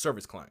like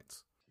service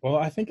clients. Well,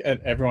 I think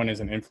everyone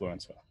is an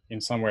influencer in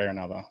some way or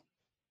another.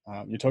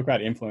 You talk about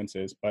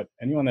influencers, but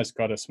anyone that's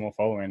got a small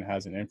following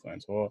has an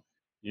influence, or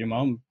your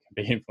mom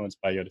can be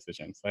influenced by your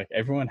decisions. Like,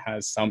 everyone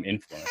has some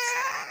influence.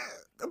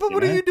 But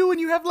what do you do when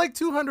you have like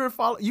 200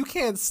 followers? You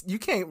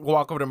can't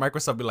walk over to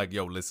Microsoft and be like,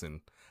 yo,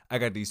 listen, I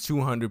got these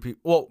 200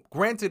 people. Well,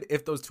 granted,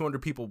 if those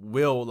 200 people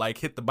will like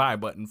hit the buy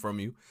button from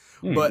you.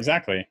 But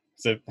exactly.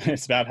 So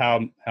it's about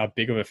how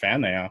big of a fan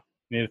they are.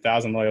 You need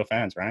 1,000 loyal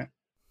fans, right?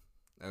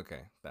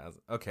 Okay.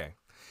 1,000. Okay.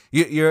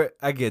 You're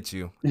I get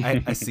you.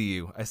 I see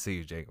you. I see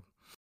you, Jacob.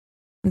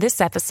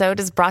 This episode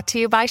is brought to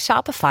you by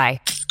Shopify.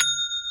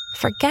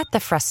 Forget the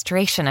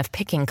frustration of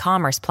picking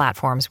commerce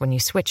platforms when you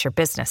switch your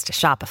business to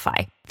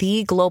Shopify,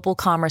 the global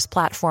commerce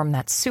platform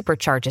that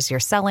supercharges your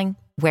selling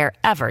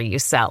wherever you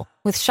sell.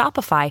 With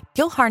Shopify,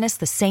 you'll harness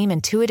the same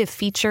intuitive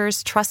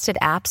features, trusted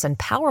apps, and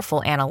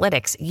powerful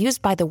analytics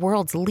used by the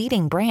world's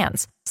leading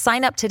brands.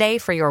 Sign up today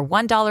for your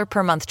 $1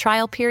 per month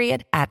trial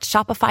period at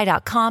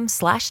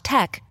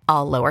shopify.com/tech,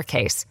 all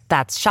lowercase.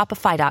 That's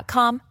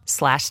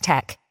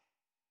shopify.com/tech.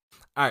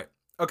 All right.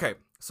 Okay.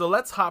 So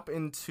let's hop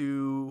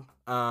into,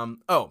 I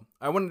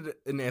wanted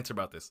an answer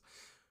about this.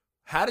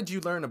 How did you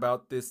learn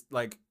about this?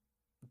 Like,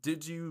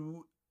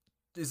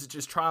 is it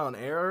just trial and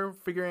error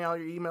figuring out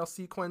your email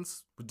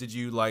sequence? Did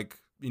you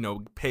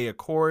pay a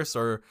course,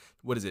 or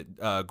what is it?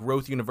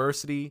 Growth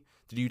University?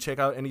 Did you check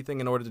out anything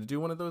in order to do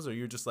one of those, or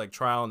you're just like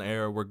trial and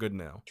error, we're good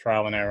now?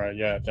 Trial and error.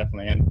 Yeah,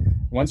 definitely.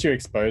 And once you're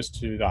exposed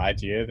to the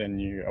idea, then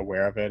you're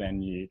aware of it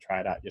and you try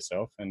it out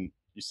yourself, and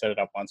you set it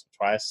up once or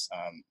twice,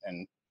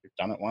 and you've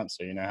done it once,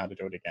 so you know how to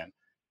do it again.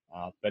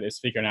 But it's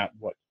figuring out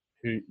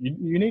who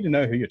you need to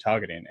know who you're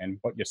targeting and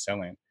what you're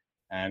selling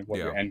and what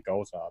your end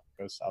goals are,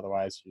 because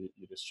otherwise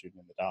you're just shooting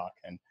in the dark.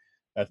 And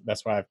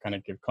that's why I've kind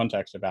of give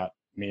context about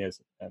me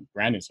as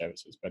branding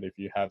services. But if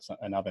you have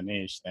another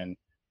niche, then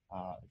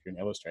if you're an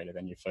illustrator,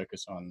 then you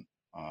focus on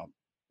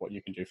what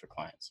you can do for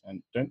clients,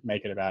 and don't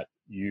make it about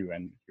you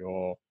and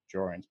your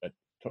drawings, but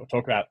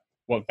talk about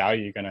what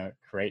value you're going to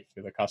create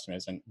for the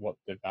customers and what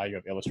the value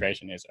of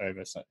illustration is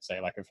over,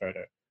 say, like a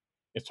photo.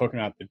 It's talking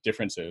about the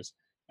differences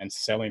and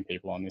selling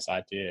people on this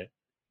idea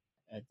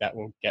that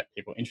will get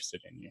people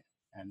interested in you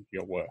and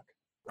your work.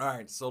 All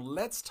right, so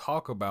let's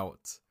talk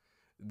about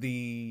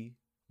the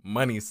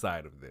money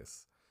side of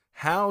this.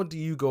 How do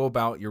you go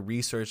about your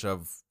research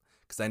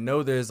because I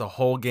know there's a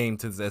whole game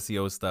to this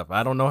SEO stuff.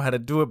 I don't know how to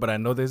do it, but I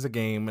know there's a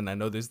game, and I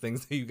know there's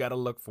things that you got to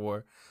look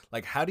for.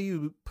 Like, how do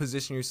you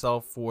position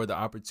yourself for the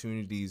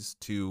opportunities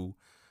to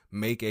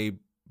make a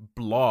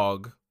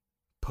blog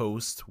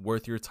post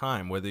worth your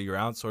time, whether you're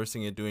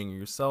outsourcing it, doing it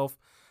yourself?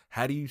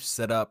 How do you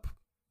set up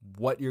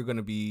what you're going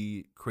to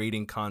be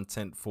creating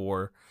content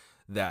for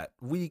that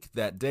week,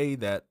 that day,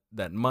 that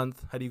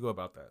month? How do you go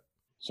about that?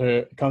 So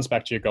it comes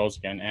back to your goals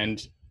again.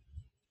 And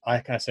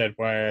like I said,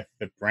 where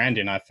the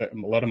branding, a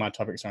lot of my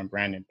topics are on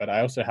branding, but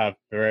I also have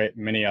very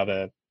many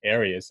other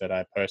areas that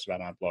I post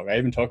about on my blog. I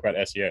even talk about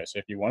SEO. So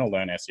if you want to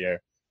learn SEO,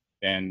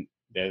 then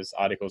there's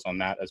articles on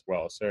that as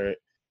well. So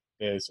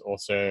there's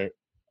also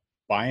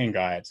buying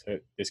guides. So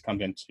this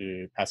comes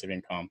into passive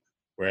income,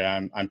 where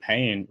I'm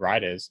paying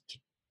writers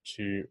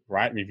to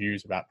write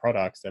reviews about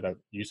products that are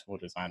useful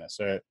for designers.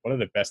 So what are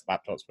the best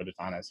laptops for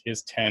designers?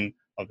 Here's 10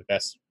 of the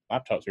best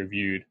laptops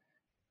reviewed.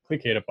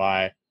 Click here to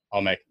buy.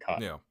 I'll make a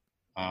cut. Yeah.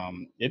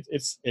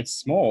 It's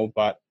small,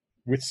 but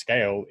with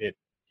scale,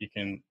 you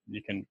can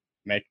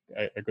make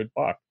a good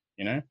buck,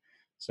 you know?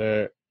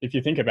 So if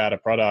you think about a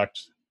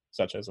product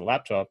such as a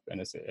laptop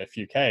and it's a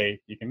few K,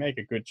 you can make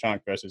a good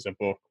chunk versus a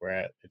book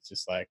where it's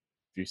just like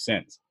a few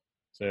cents.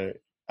 So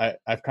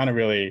I've kind of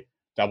really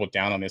doubled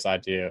down on this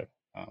idea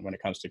when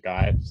it comes to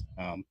guides,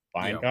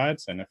 buying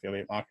guides and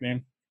affiliate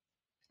marketing.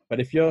 But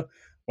if you're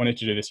wanting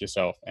to do this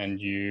yourself and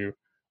you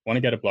want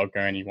to get a blog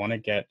going, you want to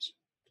get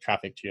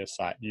traffic to your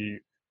site,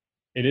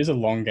 it is a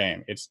long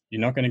game.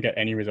 You're not going to get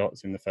any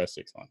results in the first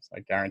 6 months, I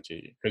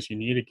guarantee you, because you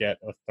need to get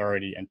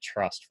authority and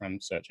trust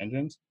from search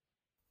engines.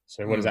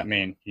 So what does that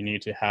mean? You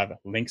need to have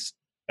links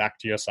back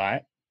to your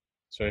site,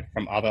 so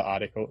from other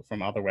articles,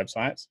 from other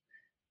websites,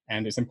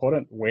 and it's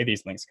important where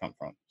these links come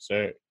from.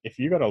 So if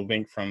you got a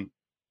link from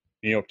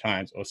New York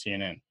Times or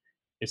CNN,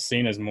 it's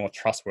seen as more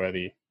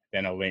trustworthy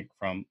than a link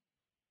from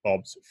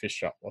Bob's Fish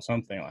Shop or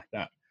something like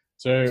that.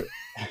 So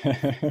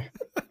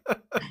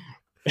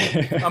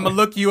I'm gonna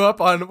look you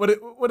up on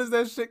what is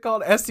that shit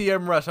called?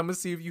 SEM Rush. I'm gonna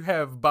see if you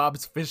have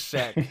Bob's Fish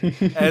Shack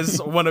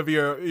as one of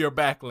your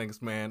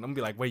backlinks, man. I'm gonna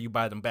be like, where you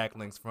buy them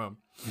backlinks from?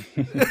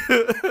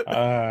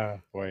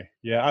 Boy,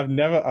 yeah, I've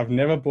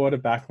never bought a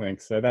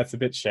backlink, so that's a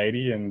bit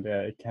shady, and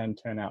it can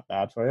turn out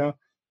bad for you if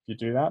you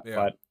do that. Yeah.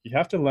 But you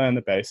have to learn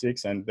the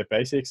basics, and the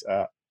basics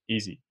are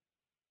easy.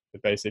 The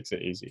basics are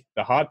easy.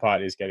 The hard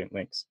part is getting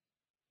links.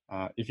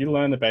 If you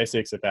learn the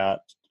basics about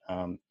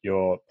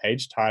your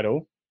page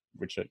title,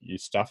 which you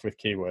stuff with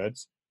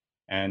keywords,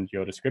 and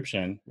your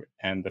description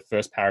and the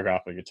first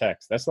paragraph of your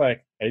text, that's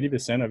like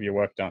 80% of your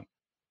work done.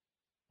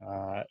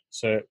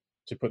 So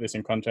to put this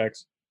in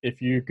context, if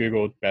you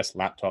Googled best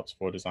laptops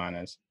for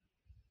designers,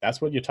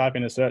 that's what you type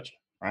in a search,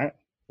 right?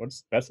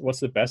 What's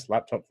the best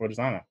laptop for a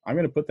designer? I'm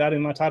going to put that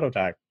in my title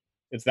tag.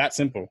 It's that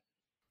simple.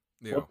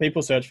 Yeah. What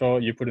people search for,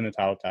 you put in the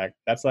title tag.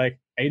 That's like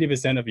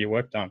 80% of your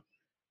work done.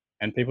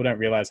 And people don't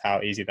realize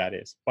how easy that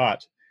is.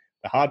 But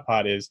the hard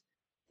part is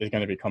there's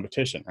going to be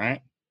competition,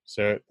 right?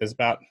 So there's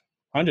about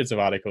hundreds of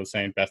articles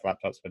saying best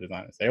laptops for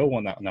designers. They all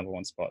want that number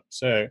one spot.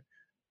 So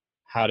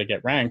how to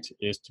get ranked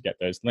is to get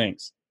those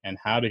links. And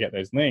how to get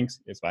those links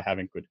is by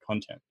having good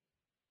content.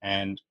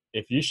 And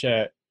if you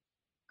share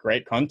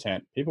great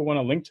content, people want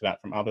to link to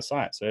that from other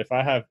sites. So if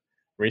I have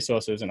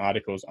resources and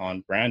articles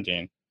on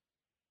branding,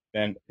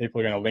 then people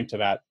are going to link to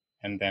that.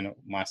 And then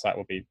my site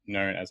will be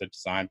known as a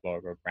design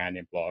blog or a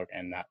branding blog.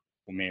 And that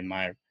will mean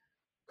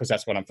because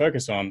that's what I'm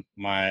focused on,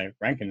 my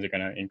rankings are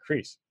going to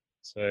increase.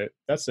 So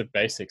that's the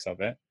basics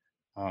of it.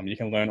 You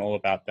can learn all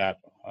about that.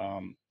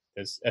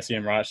 There's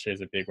SEM Rush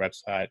is a big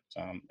website,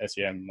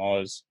 SEO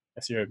Moz,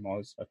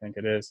 I think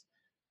it is.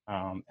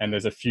 And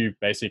there's a few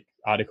basic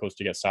articles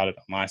to get started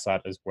on my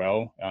site as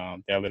well.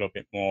 They're a little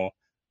bit more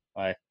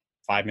like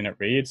 5-minute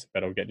reads,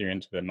 but it'll get you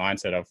into the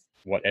mindset of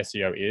what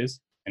SEO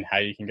is and how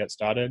you can get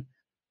started.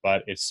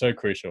 But it's so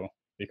crucial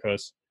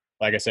because,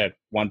 like I said,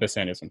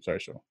 1% isn't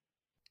social.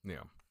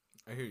 Yeah,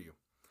 I hear you.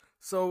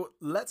 So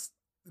let's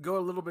go a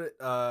little bit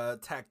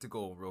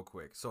tactical real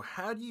quick. So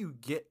how do you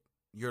get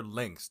your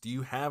links? Do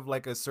you have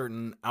like a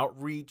certain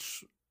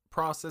outreach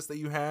process that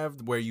you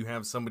have where you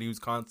have somebody who's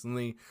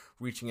constantly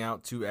reaching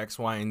out to X,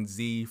 Y, and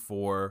Z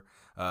for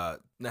how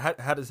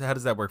does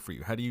that work for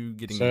you? How do you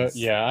get these?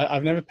 Yeah,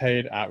 I've never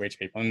paid outreach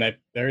people, and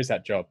there is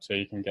that job, so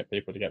you can get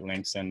people to get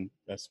links, and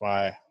that's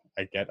why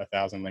I get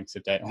 1,000 links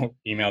a day, or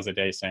emails a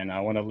day saying, I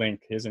want a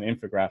link. Here's an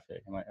infographic.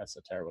 I'm like, that's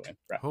a terrible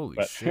infographic.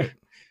 Holy shit.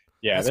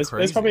 Yeah, there's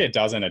probably a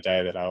dozen a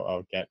day that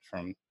I'll get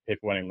from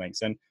people wanting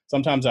links. And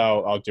sometimes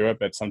I'll do it,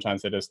 but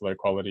sometimes they're just low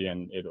quality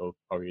and it'll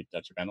probably be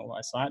detrimental to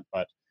my site.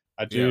 But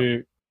I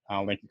do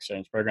link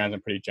exchange programs.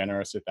 I'm pretty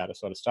generous with that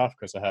sort of stuff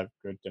because I have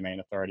good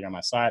domain authority on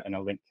my site and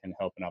a link can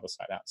help another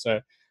site out. So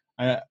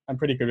I'm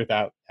pretty good with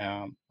that.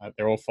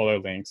 They're all follow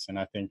links, and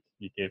I think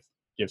you give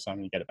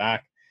something, you get it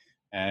back.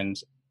 And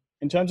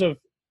in terms of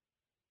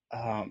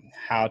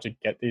how to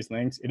get these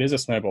links, it is a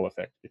snowball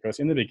effect because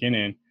in the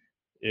beginning,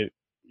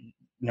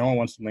 no one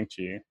wants to link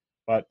to you,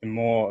 but the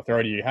more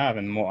authority you have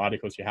and the more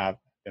articles you have,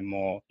 the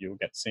more you'll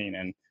get seen,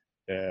 and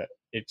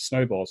it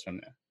snowballs from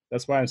there.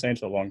 That's why I'm saying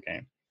it's a long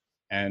game,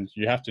 and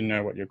you have to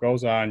know what your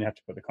goals are, and you have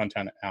to put the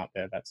content out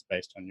there that's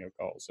based on your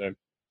goals. So,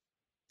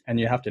 and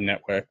you have to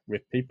network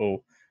with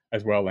people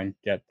as well and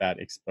get that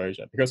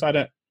exposure because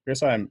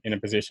I'm in a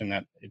position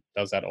that it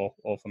does that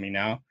all for me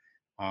now.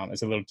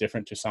 is a little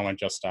different to someone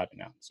just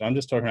starting out. So I'm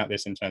just talking about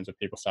this in terms of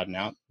people starting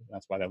out.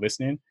 That's why they're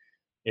listening.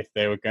 If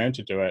they were going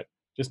to do it,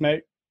 just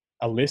make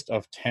a list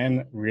of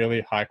 10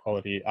 really high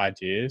quality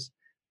ideas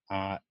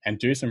and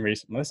do some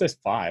research. Let's say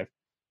 5,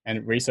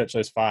 and research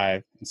those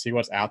 5 and see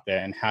what's out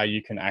there and how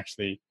you can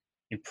actually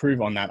improve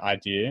on that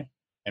idea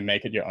and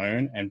make it your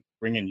own and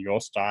bring in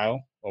your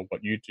style or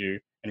what you do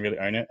and really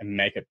own it and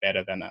make it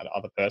better than that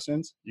other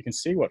person's. You can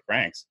see what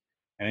ranks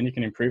and then you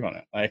can improve on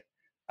it. Like,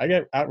 I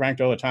get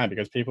outranked all the time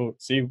because people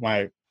see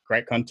my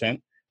great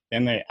content,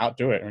 then they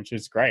outdo it, which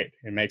is great.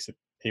 It makes it,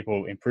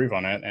 people improve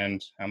on it.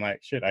 And I'm like,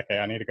 shit, okay,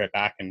 I need to go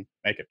back and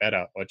make it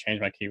better or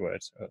change my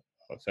keywords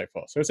or so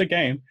forth. So it's a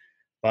game,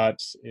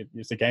 but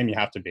it's a game you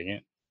have to be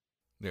in.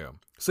 Yeah.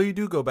 So you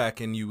do go back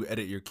and you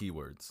edit your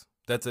keywords.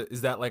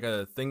 Is that like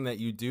a thing that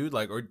you do,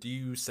 like, or do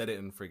you set it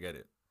and forget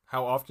it?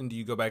 How often do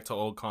you go back to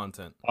old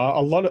content?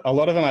 A lot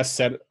of them I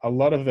said, a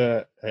lot of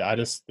the,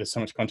 there's so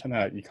much content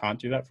that you can't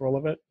do that for all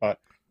of it. But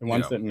the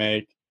ones that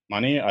make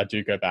money, I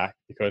do go back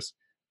because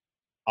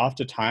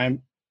after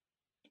time,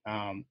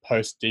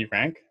 posts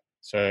derank.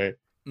 So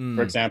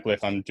for example,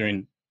 if I'm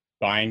doing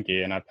buying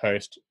gear and I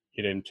post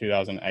it in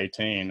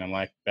 2018, I'm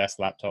like best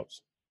laptops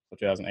for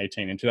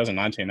 2018. In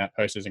 2019, that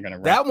post isn't going to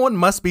rank. That one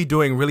must be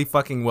doing really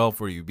fucking well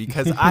for you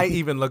because I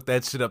even looked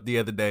that shit up the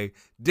other day.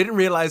 Didn't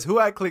realize who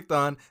I clicked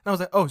on. And I was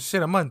like, oh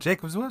shit, I'm on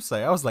Jacob's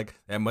website. I was like,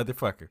 that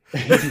motherfucker.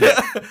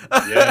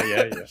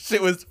 Yeah.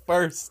 Shit was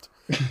first.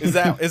 Is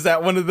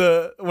that one of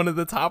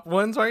the top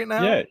ones right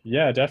now?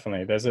 Yeah,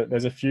 definitely.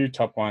 There's a few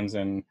top ones,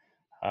 and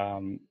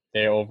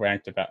they're all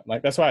ranked about,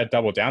 like, that's why I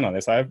double down on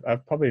this.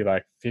 I've probably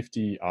like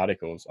 50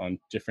 articles on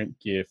different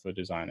gear for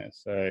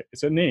designers. So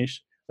it's a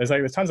niche.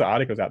 There's tons of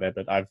articles out there,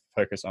 but I've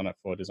focused on it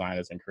for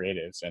designers and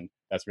creatives, and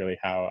that's really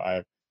how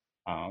I've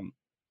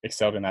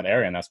excelled in that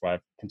area, and that's why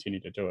I've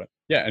continued to do it.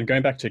 Yeah, and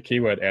going back to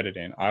keyword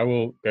editing, I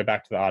will go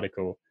back to the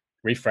article,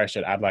 refresh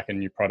it, add like a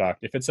new product.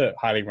 If it's a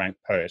highly ranked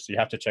post, you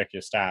have to check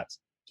your stats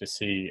to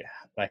see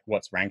like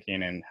what's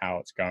ranking and how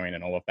it's going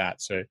and all of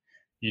that. So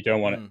you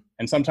don't want to,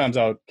 and sometimes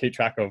I'll keep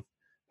track of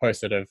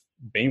posts that have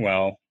been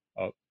well,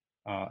 or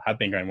have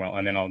been going well,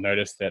 and then I'll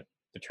notice that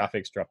the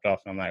traffic's dropped off,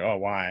 and I'm like, oh,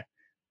 why?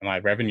 And my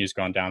revenue's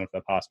gone down for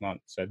the past month.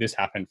 So this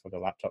happened for the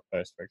laptop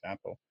post, for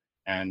example.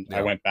 And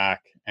I went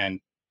back and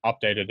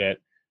updated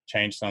it,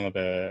 changed some of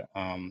the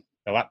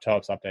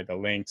laptops, updated the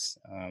links.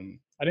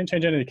 I didn't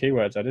change any of the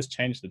keywords. I just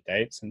changed the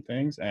dates and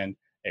things, and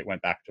it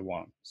went back to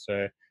 1.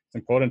 So it's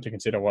important to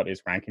consider what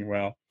is ranking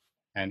well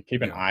and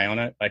keep an eye on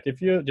it. Like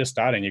if you're just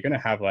starting, you're going to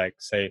have like,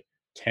 say,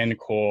 10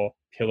 core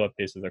pillar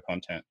pieces of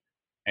content,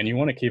 and you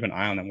want to keep an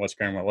eye on them, what's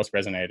going well, what's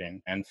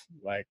resonating, and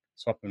like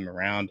swap them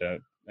around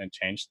and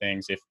change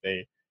things if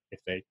they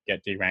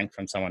get deranked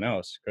from someone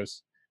else,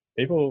 because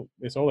people,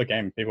 it's all a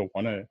game. People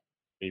want to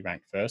be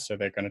ranked first, so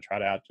they're going to try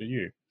to outdo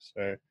you.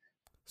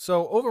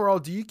 So overall,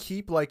 do you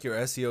keep like your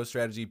SEO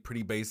strategy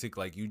pretty basic?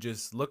 Like you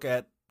just look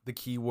at the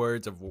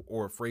keywords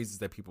or phrases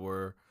that people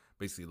are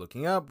basically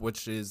looking up,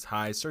 which is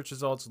high search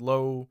results,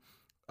 low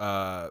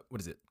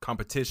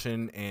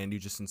competition, and you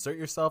just insert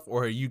yourself?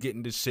 Or are you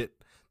getting to shit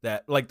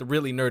that, like the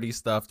really nerdy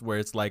stuff where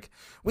it's like,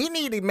 we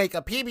need to make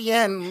a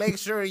PBN, make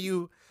sure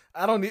you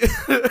I don't even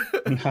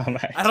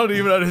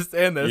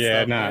understand that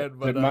stuff, man,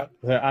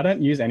 but I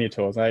don't use any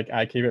tools. Like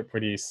I keep it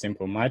pretty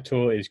simple. My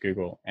tool is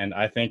Google, and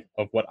I think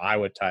of what I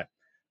would type.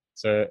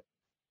 So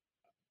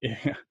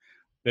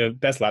the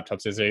best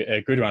laptops is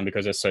a good one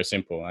because it's so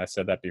simple. I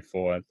said that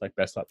before. It's like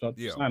best laptops,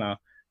 designer,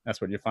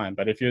 that's what you find.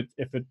 But if your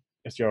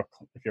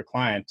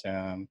client,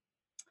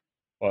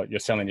 or you're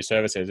selling your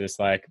services, it's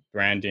like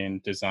branding,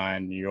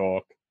 design, New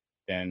York,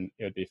 then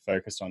it would be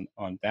focused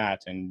on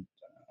that. And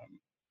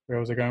where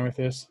was I going with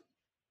this?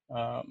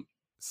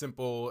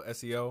 Simple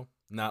SEO,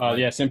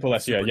 not simple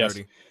SEO. Yes,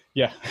 nerdy.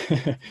 Yeah.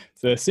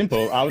 So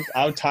simple.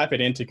 I would type it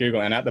into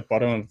Google, and at the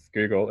bottom of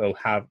Google, it'll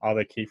have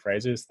other key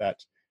phrases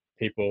that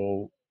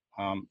people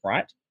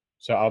write.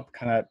 So I'll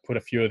kind of put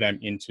a few of them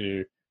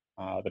into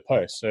the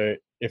post. So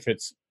if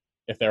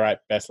they write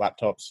best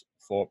laptops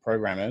for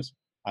programmers,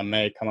 I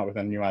may come up with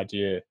a new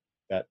idea,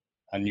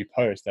 a new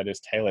post that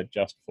is tailored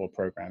just for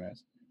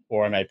programmers,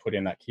 or I may put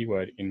in that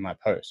keyword in my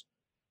post.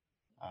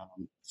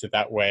 So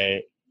that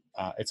way,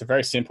 it's a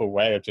very simple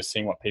way of just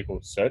seeing what people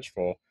search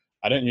for.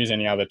 I don't use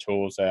any other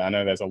tools. I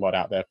know there's a lot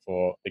out there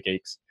for the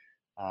geeks,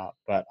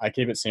 but I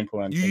keep it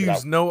simple. And you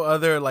use no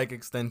other like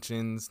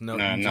extensions. No, you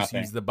just nothing.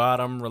 Use the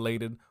bottom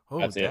related. Oh,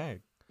 that's dang.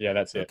 it. Yeah,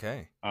 that's it.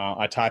 Okay.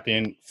 I type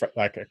in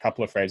like a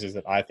couple of phrases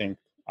that I think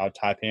I'll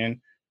type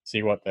in,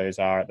 see what those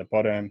are at the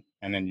bottom,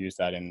 and then use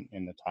that in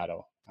the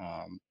title.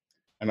 And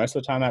most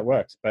of the time that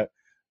works. But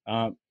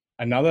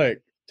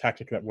another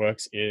tactic that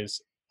works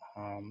is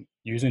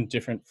using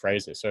different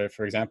phrases. So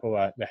for example,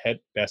 the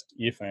best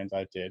earphones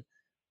I did,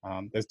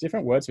 there's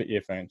different words for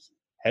earphones: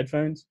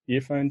 headphones,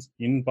 earphones,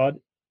 in-bud,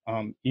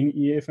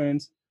 in-ear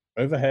earphones,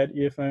 overhead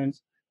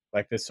earphones.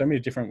 Like there's so many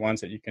different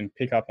ones that you can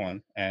pick up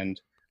on. And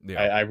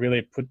I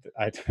really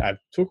I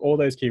took all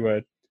those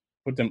keywords,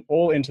 put them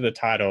all into the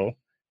title,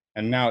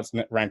 and now it's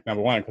ranked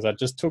number 1 because I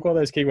just took all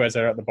those keywords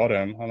that are at the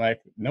bottom. I'm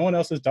like, no one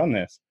else has done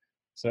this.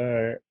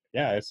 So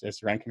yeah,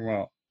 it's ranking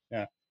well.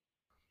 Yeah,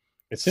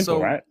 it's simple,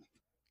 So right?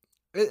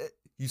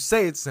 you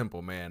say it's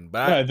simple, man,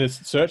 but No,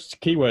 the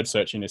keyword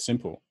searching is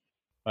simple.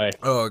 Like,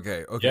 oh,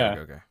 okay, okay, okay, yeah,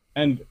 okay.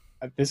 and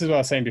this is what I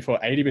was saying before.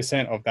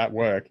 80% of that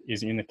work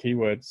is in the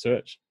keyword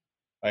search.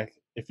 Like,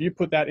 if you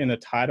put that in the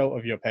title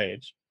of your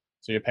page,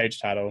 so your page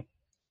title,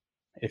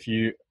 if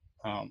you,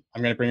 I'm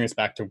going to bring this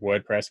back to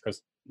WordPress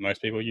because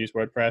most people use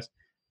WordPress.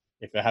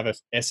 If they have a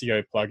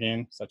SEO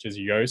plugin such as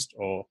Yoast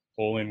or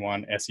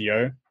All-in-One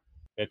SEO,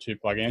 they're two Yeah.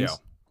 plugins.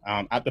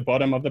 At the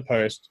bottom of the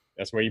post,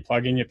 that's where you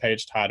plug in your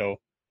page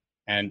title,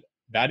 and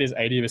that is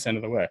 80%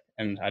 of the work.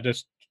 And I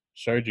just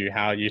showed you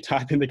how you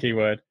type in the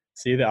keyword,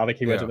 see the other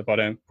keywords Yeah. at the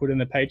bottom, put in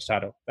the page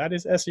title. That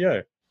is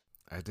SEO.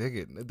 I dig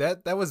it.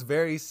 That was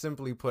very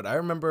simply put. I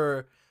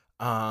remember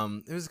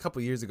it was a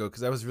couple years ago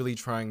because I was really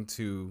trying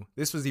to.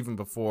 This was even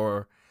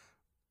before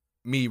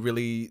me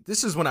really.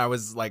 This is when I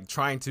was like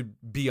trying to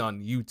be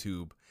on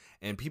YouTube,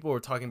 and people were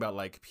talking about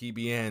like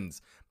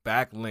PBNs,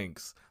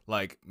 backlinks,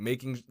 like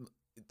making.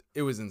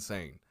 It was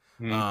insane.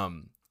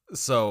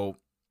 So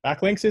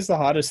Backlinks is the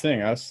hardest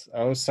thing. I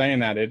was saying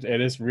that it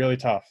is really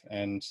tough,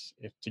 and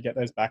to get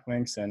those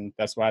backlinks, and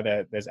that's why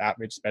there's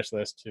outreach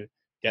specialists to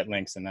get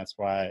links, and that's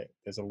why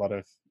there's a lot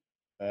of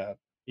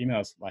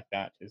emails like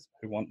that is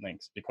who want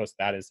links, because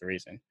that is the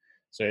reason.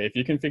 So if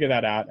you can figure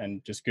that out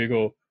and just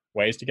Google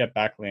ways to get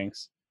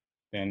backlinks,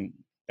 then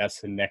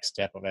that's the next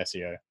step of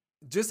SEO.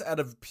 just out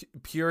of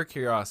pure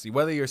curiosity,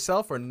 whether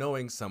yourself or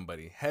knowing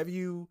somebody, have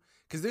you,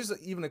 because there's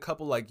even a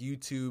couple like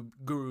YouTube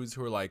gurus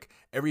who are like,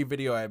 every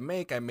video I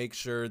make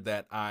sure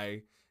that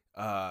I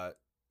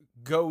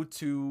go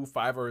to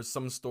Fiverr or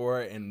some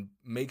store and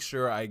make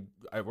sure I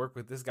work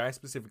with this guy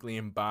specifically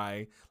and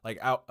buy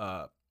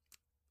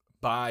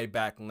buy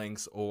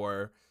backlinks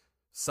or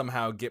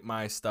somehow get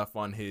my stuff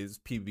on his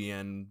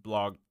PBN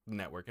blog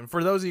network. And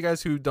for those of you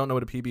guys who don't know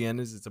what a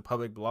PBN is, it's a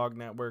public blog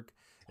network.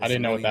 I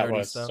didn't know what that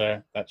was,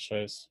 so that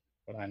shows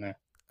what I know.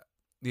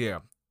 Yeah,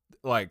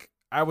 like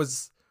I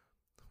was,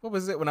 what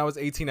was it when I was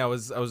 18? I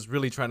was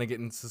really trying to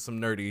get into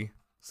some nerdy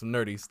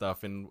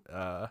stuff in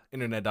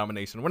internet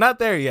domination. We're not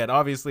there yet.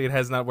 Obviously, it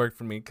has not worked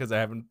for me because I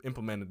haven't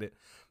implemented it.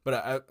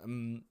 But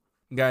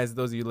guys,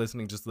 those of you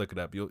listening, just look it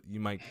up. You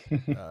might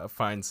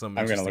find some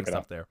interesting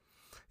stuff there.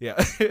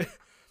 Yeah.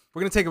 We're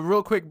going to take a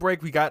real quick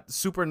break. We got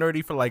super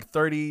nerdy for like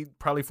 30,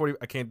 probably 40.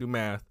 I can't do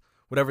math.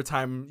 Whatever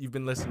time you've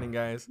been listening,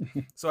 guys.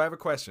 So I have a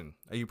question.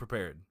 Are you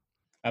prepared?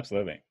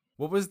 Absolutely.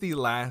 What was the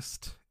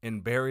last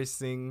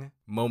embarrassing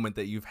moment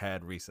that you've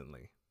had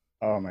recently?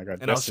 Oh my God.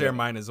 And yesterday. I'll share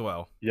mine as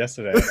well.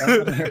 Yesterday.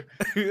 I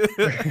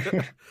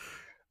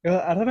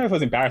don't know if it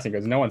was embarrassing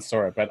because no one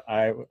saw it, but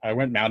I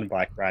went mountain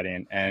bike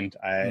riding, and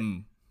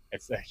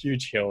it's a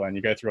huge hill and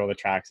you go through all the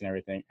tracks and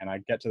everything. And I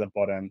get to the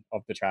bottom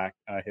of the track,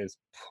 his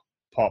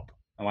pop,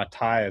 and my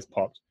tires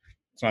popped.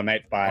 It's my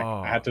mate's bike.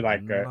 I had to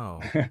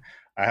go.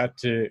 I had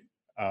to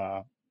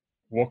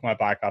walk my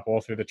bike up all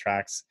through the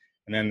tracks,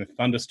 and then the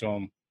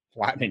thunderstorm,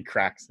 lightning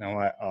cracks, and I'm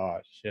like, oh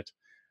shit.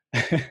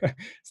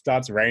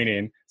 Starts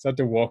raining, so I had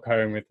to walk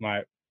home with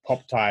my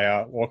pop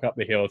tire, walk up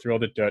the hill through all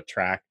the dirt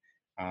track,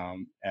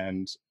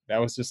 and that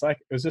was just like,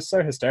 it was just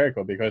so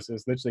hysterical because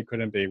it literally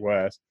couldn't be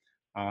worse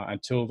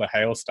until the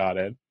hail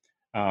started,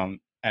 and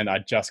I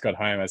just got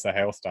home as the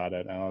hail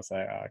started, and I was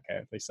like, oh, okay,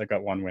 at least I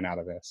got one win out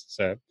of this.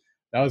 So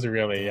that was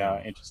really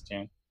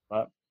interesting,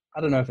 but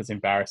I don't know if it's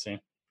embarrassing.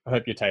 I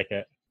hope you take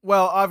it.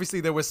 Well, obviously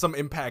there was some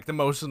impact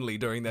emotionally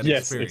during that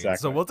experience. Exactly.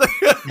 So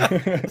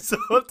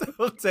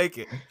we'll take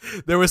it.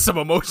 There was some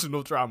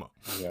emotional trauma.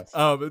 Yes.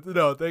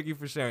 No, thank you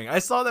for sharing. I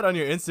saw that on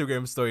your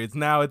Instagram story.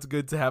 It's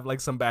good to have like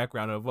some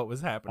background of what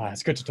was happening.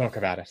 It's good to talk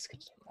about it.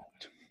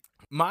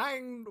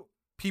 Mine,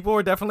 people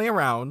were definitely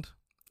around.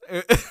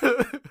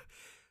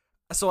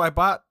 So I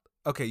bought,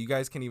 okay, you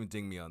guys can't even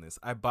ding me on this.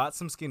 I bought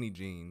some skinny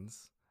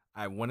jeans.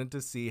 I wanted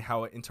to see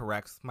how it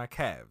interacts with my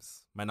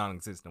calves, my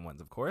non-existent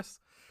ones, of course.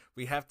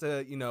 We have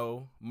to,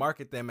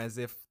 market them as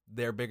if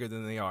they're bigger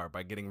than they are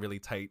by getting really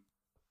tight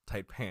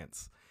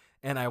pants.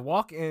 And I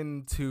walk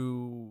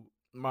into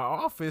my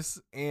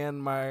office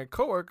and my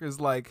coworker's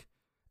like,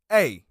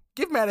 hey,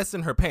 give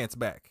Madison her pants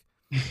back.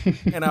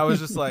 And I was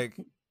just like,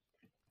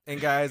 and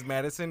guys,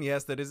 Madison,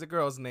 yes, that is a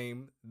girl's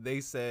name. They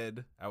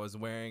said I was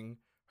wearing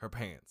her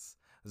pants.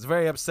 I was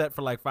very upset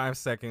for like 5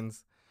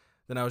 seconds.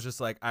 Then I was just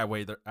like, I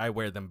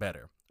wear them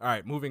better. All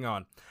right, moving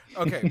on.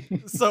 Okay,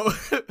 so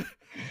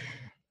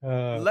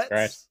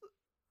let's.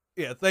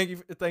 Yeah, thank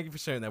you for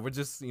sharing that. We're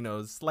just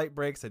slight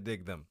breaks. I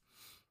dig them.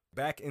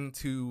 Back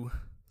into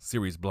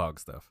series blog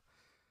stuff.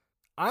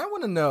 I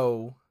want to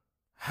know,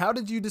 how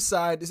did you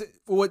decide?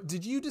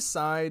 Did you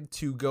decide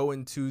to go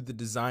into the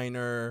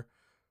designer,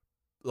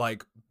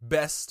 like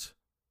best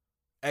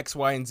X,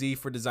 Y, and Z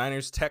for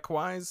designers tech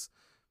wise,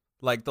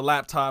 like the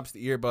laptops,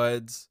 the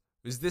earbuds?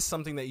 Is this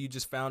something that you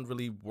just found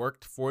really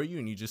worked for you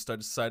and you just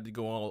decided to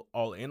go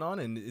all in on?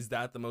 And is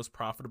that the most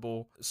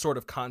profitable sort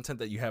of content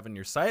that you have on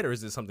your site, or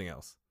is it something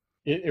else?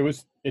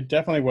 It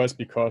definitely was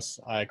because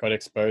I got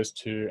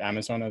exposed to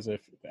Amazon as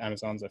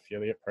Amazon's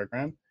affiliate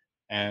program.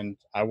 And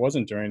I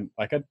wasn't doing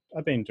like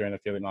I've been doing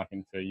affiliate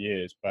marketing for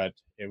years, but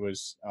it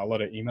was a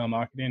lot of email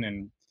marketing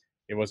and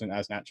it wasn't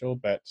as natural.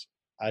 But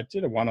I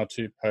did a one or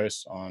two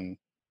posts on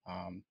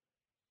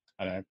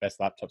I don't know, best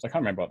laptops. I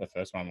can't remember what the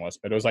first one was,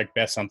 but it was like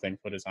best something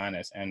for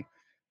designers. And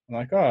I'm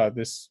like, oh,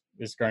 this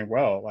is going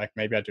well. Like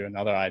maybe I do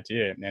another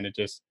idea, and it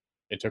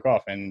took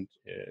off, and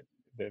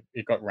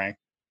it got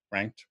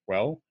ranked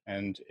well.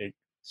 And as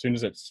soon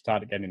as it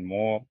started getting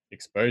more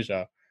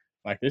exposure,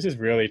 like this is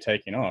really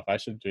taking off. I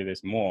should do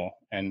this more.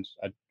 And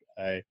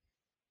I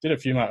did a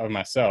few of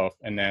myself,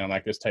 and then I'm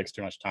like, this takes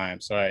too much time.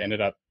 So I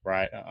ended up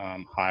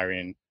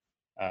hiring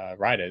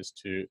writers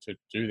to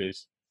do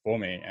this for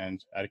me,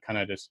 and I kind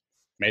of just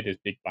made this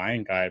big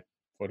buying guide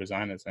for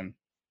designers. And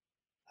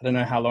I don't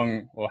know how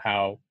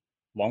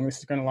long this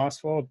is going to last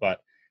for,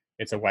 but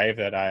it's a wave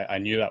that I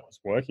knew that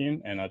was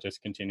working, and I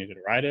just continued to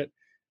write it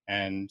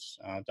and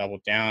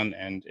doubled down,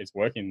 and it's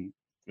working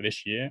for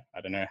this year.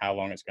 I don't know how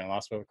long it's going to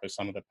last for because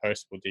some of the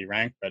posts will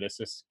derank, but it's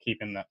just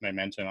keeping that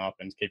momentum up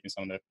and keeping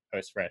some of the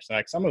posts fresh.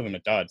 Like some of them are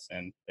duds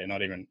and they're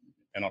not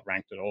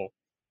ranked at all.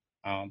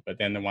 But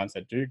then the ones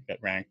that do get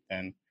ranked,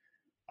 then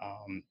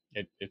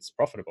it's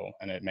profitable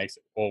and it makes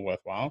it all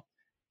worthwhile.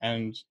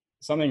 And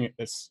something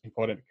that's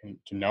important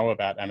to know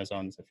about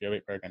Amazon's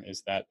affiliate program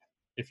is that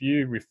if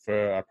you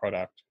refer a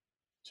product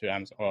to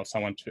Amazon or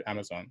someone to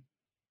Amazon,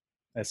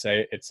 let's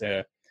say it's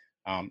a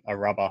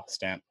rubber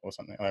stamp or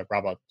something, or a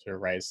rubber to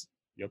erase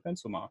your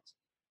pencil marks.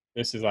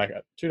 This is like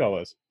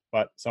 $2,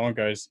 but someone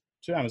goes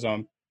to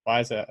Amazon,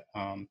 buys the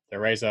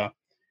eraser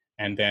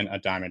and then a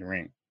diamond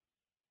ring.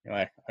 You're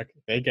like,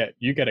 okay,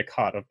 you get a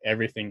cut of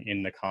everything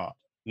in the cart,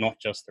 not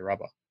just the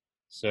rubber.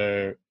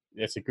 So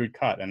it's a good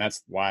cut, and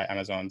that's why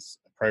Amazon's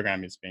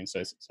program has been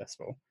so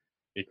successful,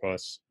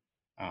 because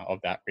of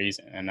that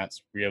reason. And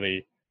that's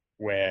really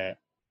where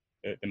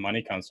the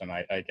money comes from,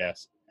 I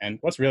guess. And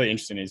what's really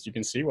interesting is you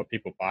can see what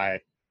people buy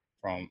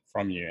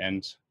from you.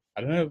 And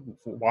I don't know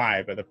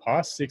why, but the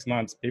past 6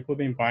 months, people have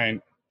been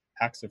buying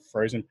packs of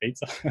frozen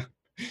pizza.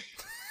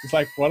 It's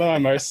like one of my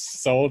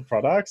most sold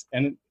products,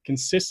 and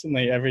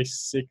consistently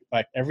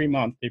every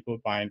month people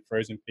are buying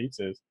frozen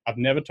pizzas. I've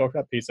never talked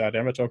about pizza, I've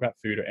never talked about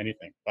food or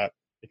anything, but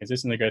they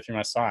consistently go through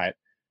my site,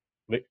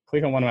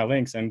 click on one of my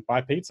links and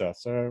buy pizza.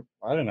 So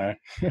I don't know.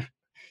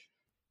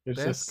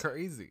 That's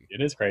crazy.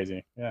 It is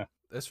crazy. Yeah.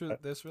 That's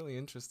really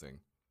interesting.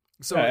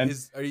 So yeah,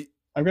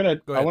 I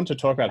want to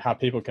talk about how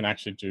people can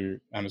actually do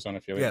Amazon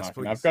affiliate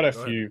marketing. Please. I've got a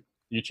few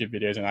YouTube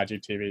videos and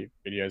IGTV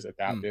videos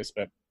about this,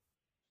 but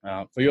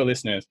for your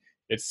listeners,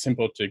 it's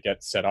simple to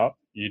get set up.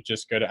 You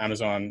just go to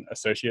Amazon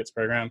Associates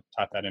program,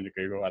 type that into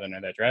Google, I don't know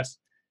their address,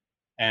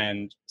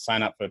 and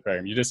sign up for the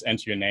program. You just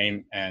enter your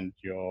name and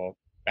your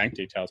bank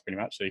details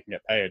pretty much so you can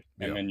get paid.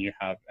 And then you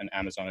have an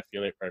Amazon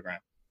affiliate program.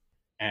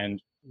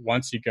 And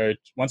once you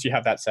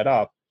have that set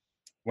up,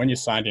 when you're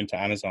signed into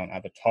Amazon,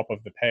 at the top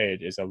of the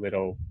page is a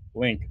little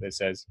link that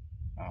says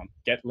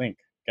get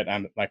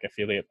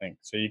affiliate link.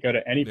 So you go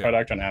to any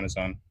product on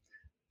Amazon,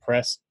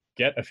 press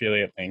get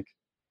affiliate link,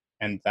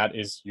 and that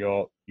is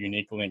your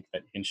unique link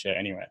that you can share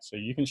anywhere. So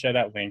you can share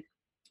that link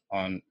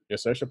on your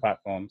social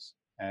platforms.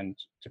 And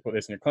to put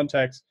this into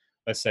context,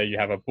 let's say you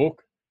have a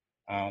book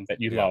that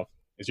you love.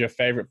 It's your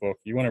favorite book.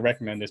 You want to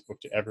recommend this book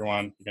to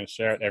everyone. You're going to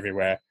share it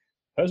everywhere.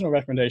 Personal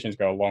recommendations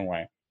go a long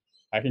way.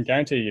 I can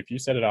guarantee you, if you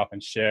set it up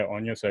and share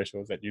on your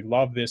socials that you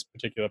love this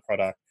particular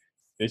product,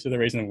 these are the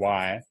reasons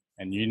why,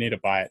 and you need to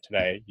buy it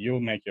today, you'll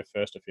make your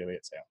first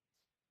affiliate sale.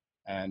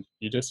 And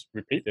you just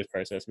repeat this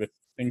process with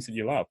things that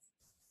you love.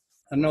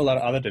 I know a lot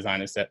of other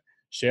designers that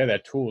share their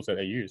tools that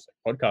they use,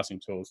 like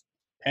podcasting tools,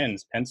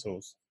 pens,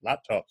 pencils,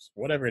 laptops,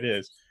 whatever it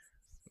is.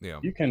 Yeah.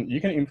 You can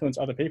influence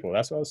other people.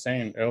 That's what I was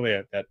saying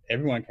earlier, that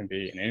everyone can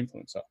be an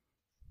influencer.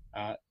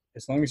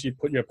 As long as you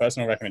put your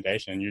personal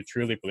recommendation and you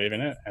truly believe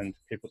in it and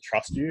people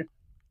trust you,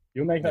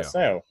 you'll make that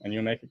sale and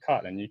you'll make a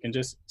cut, and you can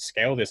just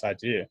scale this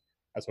idea.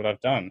 That's what I've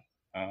done.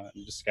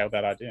 You just scale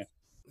that idea.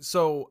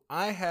 So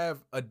I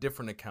have a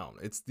different account.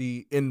 It's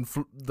the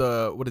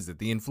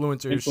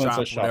influencer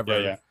shop,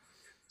 whatever. Yeah.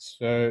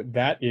 So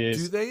that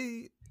is.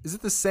 Is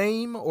it the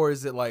same, or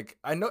is it like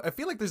I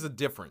feel like there's a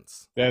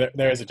difference. There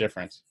is a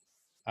difference.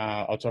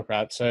 I'll talk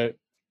about. So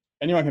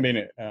anyone can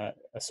be an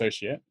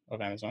associate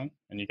of Amazon,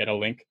 and you get a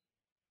link,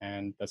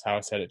 and that's how I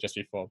said it just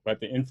before.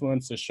 But the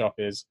influencer shop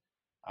is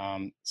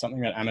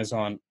something that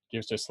Amazon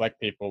gives to select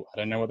people. I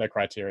don't know what their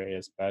criteria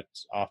is, but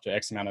after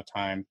X amount of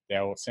time,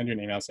 they'll send you an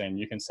email saying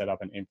you can set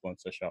up an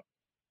influencer shop.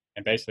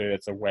 And basically,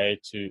 it's a way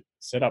to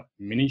set up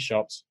mini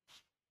shops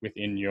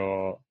within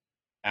your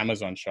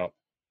Amazon shop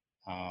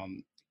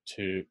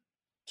to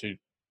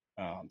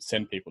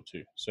send people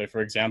to. So,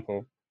 for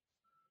example,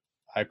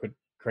 I could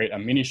create a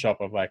mini shop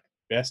of like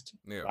best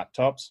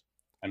laptops,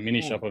 a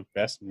mini shop of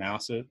best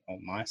mouses or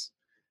mice,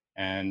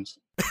 and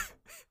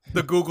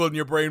the Google in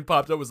your brain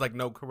popped up, was like,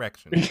 no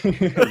correction. You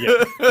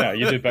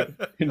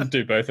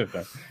do both of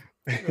them.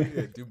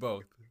 Do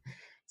both.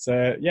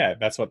 So yeah,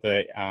 that's what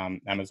the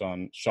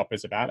Amazon shop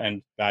is about,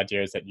 and the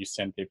idea is that you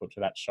send people to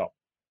that shop.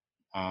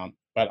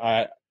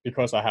 But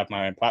because I have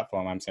my own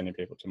platform, I'm sending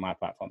people to my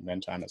platform,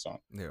 then to Amazon.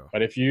 Yeah.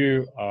 But if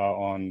you are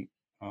on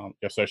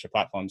your social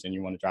platforms and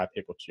you want to drive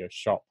people to your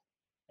shop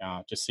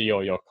to see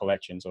all your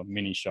collections or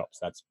mini shops,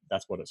 that's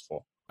what it's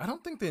for. I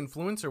don't think the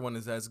influencer one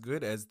is as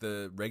good as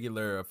the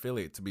regular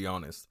affiliate, to be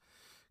honest.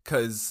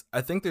 Because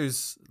I think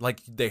there's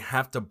like they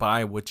have to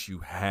buy what you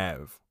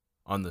have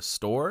on the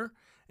store,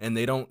 and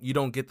you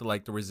don't get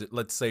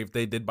let's say if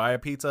they did buy a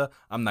pizza,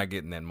 I'm not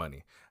getting that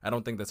money. I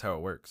don't think that's how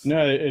it works.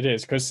 No, it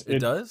is, because it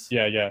does.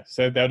 Yeah.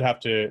 So they'll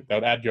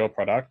add your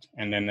product,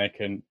 and then they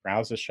can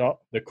browse the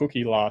shop. The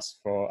cookie lasts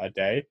for a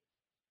day.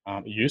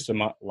 It used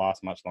to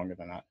last much longer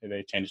than that.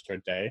 They changed to a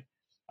day.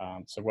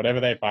 So whatever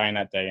they buy in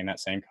that day in that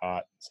same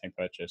cart, same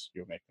purchase,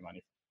 you'll make the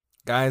money.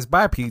 Guys,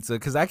 buy pizza,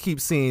 because I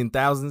keep seeing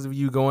thousands of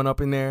you going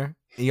up in there.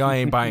 And y'all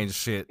ain't buying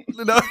shit.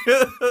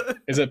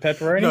 Is it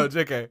pepperoni? No,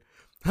 JK.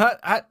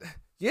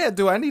 Yeah,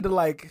 do I need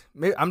to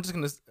maybe I'm just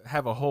gonna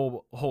have a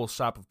whole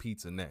shop of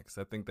pizza next.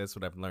 I think that's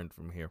what I've learned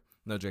from here.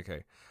 No,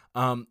 JK.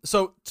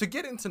 So to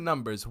get into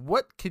numbers,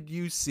 what could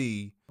you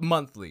see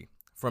monthly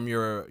from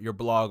your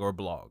blog or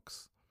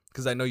blogs?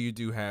 Because I know you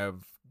do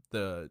have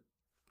I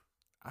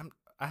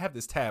have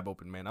this tab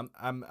open, man.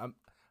 I'm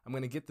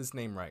gonna get this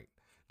name right.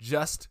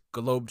 Just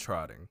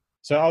Globetrotting.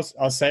 So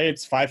I'll say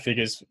it's 5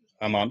 figures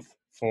a month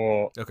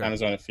for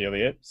Amazon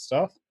affiliate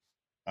stuff.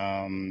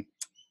 Well,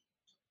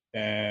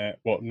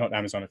 not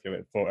Amazon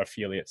affiliate, for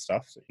affiliate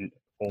stuff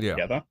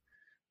altogether.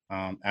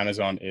 Yeah.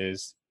 Amazon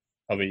is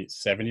probably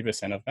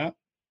 70% of that.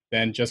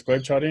 Then Just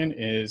Globetrotting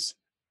is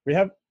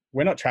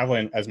we're not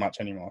traveling as much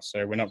anymore,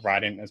 so we're not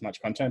writing as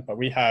much content, but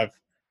we have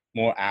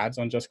more ads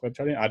on Just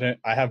Globetrotting.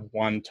 I have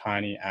one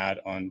tiny ad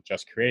on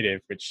Just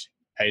Creative, which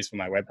pays for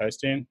my web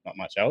hosting, not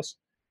much else.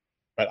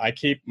 But I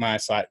keep my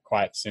site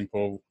quite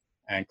simple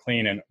and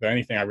clean, and the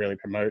only thing I really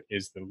promote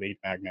is the lead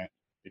magnet,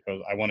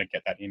 because I want to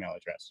get that email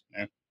address.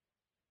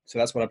 So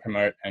that's what I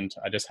promote, and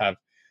I just have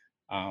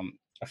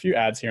a few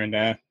ads here and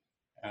there.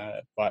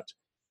 But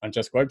on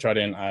Just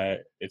Globetrotting,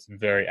 it's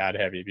very ad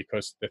heavy,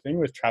 because the thing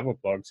with travel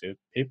blogs is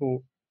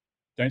people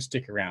don't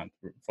stick around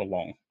for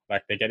long.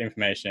 Like, they get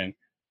information,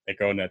 they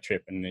go on their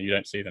trip, and you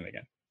don't see them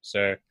again.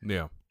 So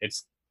yeah,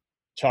 it's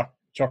chock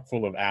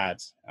full of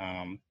ads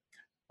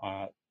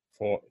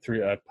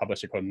through a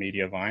publisher called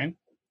Mediavine,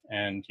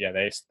 and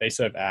yeah, they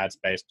serve ads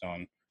based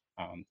on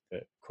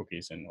the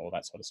cookies and all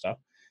that sort of stuff.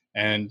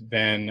 And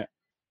then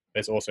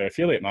there's also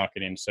affiliate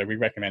marketing. So we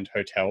recommend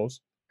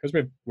hotels,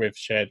 because we've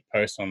shared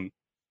posts on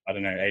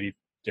 80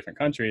 different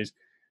countries.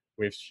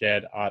 We've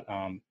shared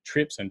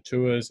trips and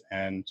tours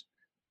and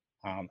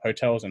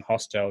hotels and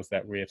hostels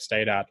that we have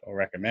stayed at or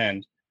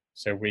recommend.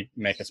 So we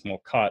make a small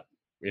cut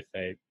if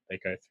they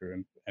go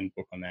through and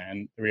book on there.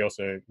 And we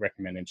also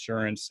recommend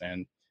insurance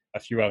and a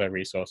few other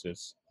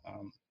resources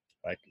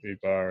like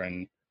Uber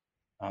and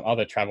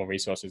other travel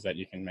resources that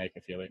you can make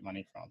affiliate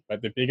money from.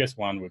 But the biggest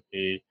one would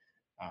be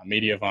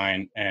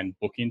Mediavine and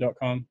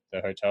Booking.com,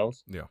 the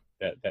hotels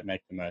that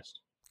make the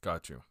most.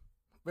 Got you.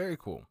 Very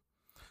cool.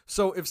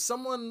 So if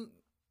someone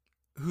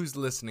who's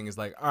listening is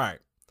like, all right,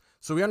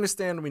 so we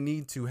understand we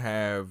need to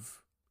have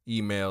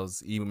email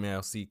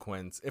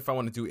sequence if I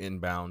want to do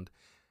inbound,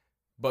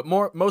 but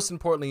most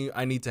importantly,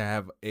 I need to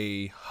have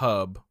a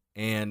hub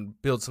and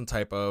build some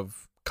type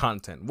of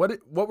content.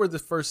 What were the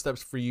first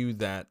steps for you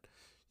that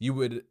you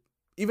would,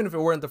 even if it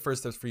weren't the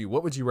first steps for you,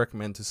 what would you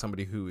recommend to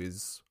somebody who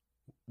is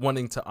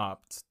wanting to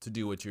opt to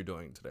do what you're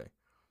doing today?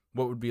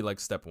 What would be like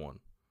step one?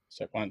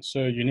 Step one.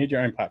 So you need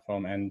your own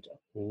platform, and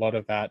a lot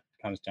of that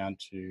comes down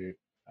to,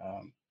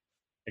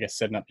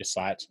 setting up your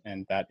site.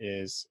 And that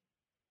is,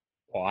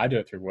 well, I do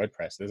it through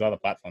WordPress. There's other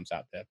platforms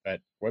out there,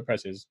 but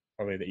WordPress is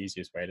probably the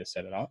easiest way to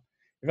set it up.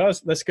 If I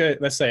was,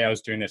 let's say I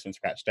was doing this from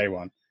scratch day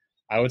one,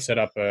 I would set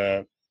up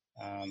a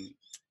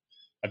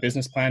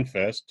business plan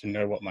first to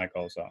know what my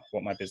goals are,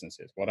 what my business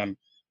is, what I'm,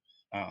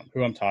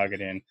 who I'm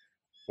targeting,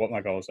 what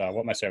my goals are,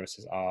 what my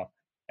services are,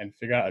 and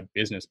figure out a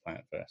business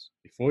plan first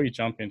before you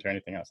jump into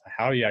anything else.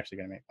 How are you actually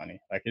going to make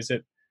money? Like, is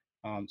it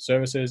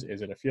services?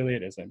 Is it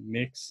affiliate? Is it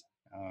mix?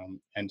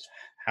 And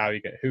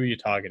who are you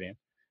targeting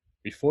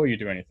before you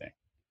do anything?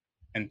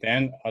 And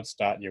then I'd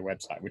start your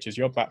website, which is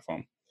your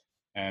platform.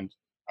 And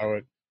I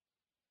would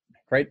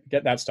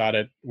get that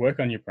started, work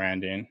on your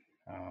branding,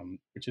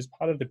 which is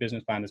part of the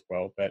business plan as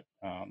well, but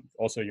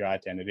also your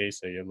identity,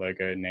 so your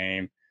logo,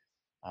 name,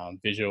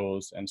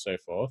 visuals, and so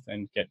forth,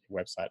 and get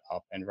your website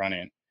up and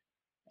running.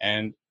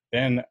 And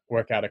then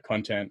work out a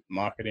content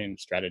marketing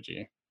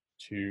strategy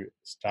to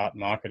start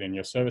marketing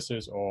your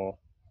services, or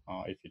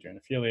if you're doing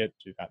affiliate,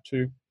 do that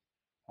too,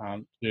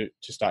 to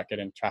start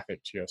getting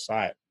traffic to your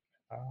site.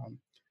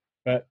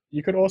 But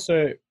you could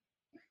also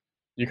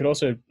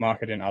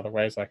market in other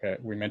ways, like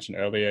we mentioned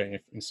earlier,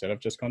 instead of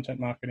just content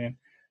marketing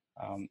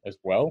as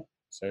well.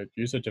 So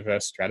use a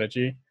diverse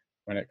strategy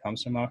when it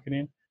comes to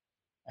marketing.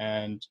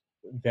 And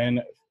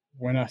then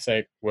when I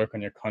say work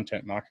on your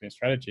content marketing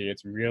strategy,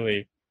 it's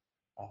really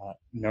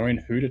knowing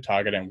who to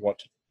target and what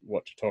to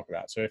talk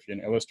about. So if you're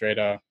an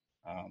illustrator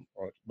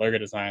or logo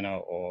designer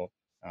or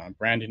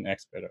branding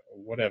expert or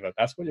whatever,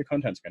 that's what your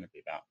content's going to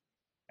be about.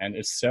 And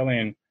it's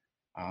selling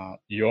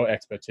your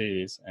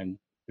expertise and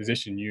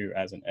position you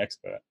as an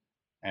expert.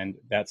 And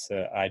that's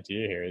the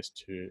idea here, is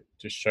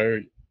to show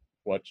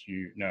what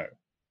you know.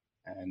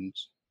 And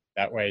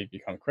that way you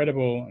become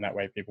credible, and that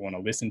way people want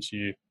to listen to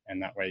you,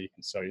 and that way you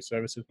can sell your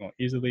services more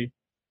easily,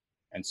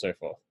 and so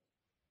forth.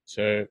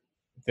 So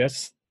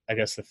that's, I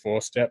guess, the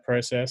 4-step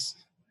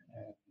process.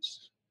 And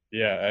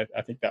yeah,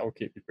 I think that will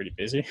keep you pretty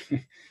busy.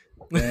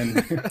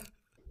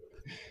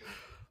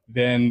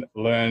 Then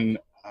learn,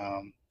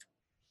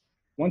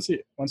 once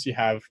you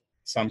have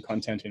some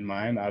content in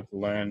mind, I'd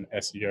learn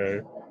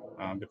SEO,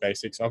 the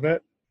basics of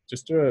it.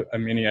 Just do a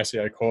mini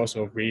SEO course,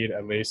 or read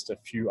at least a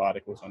few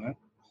articles on it.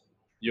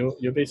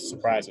 You'll be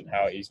surprised at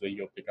how easily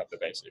you'll pick up the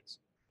basics,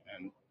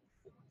 and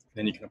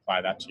then you can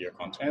apply that to your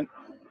content.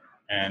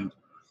 And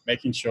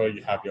making sure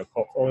you have your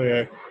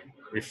portfolio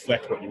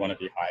reflect what you want to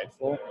be hired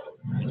for,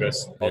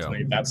 because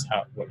ultimately that's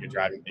what you're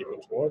driving people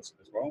towards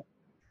as well.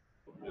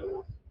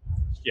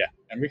 Yeah,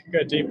 and we can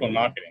go deep on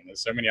marketing.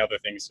 There's so many other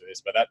things to this,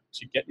 but that,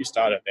 to get you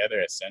started,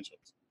 they're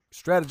essentials.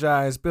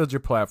 Strategize, build your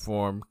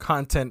platform,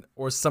 content,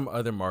 or some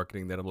other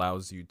marketing that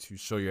allows you to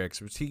show your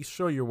expertise,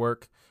 show your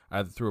work,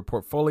 either through a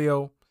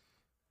portfolio.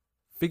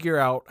 Figure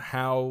out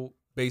how,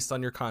 based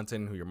on your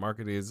content, who your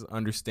market is,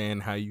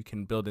 understand how you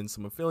can build in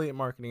some affiliate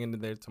marketing into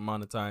there to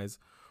monetize,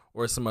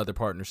 or some other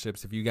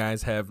partnerships. If you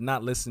guys have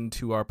not listened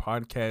to our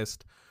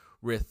podcast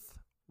with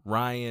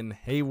Ryan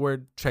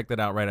Hayward, check that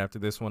out right after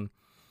this one.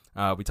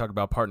 We talk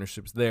about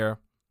partnerships there,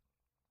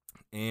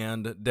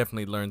 and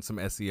definitely learn some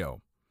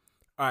SEO.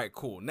 All right,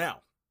 cool.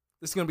 Now,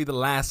 this is going to be the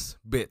last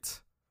bit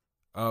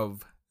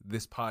of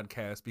this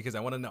podcast, because I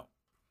want to know,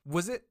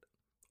 was it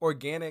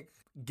organic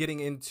getting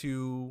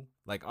into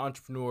like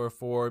Entrepreneur,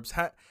 Forbes?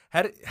 How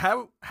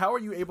are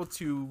you able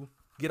to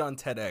get on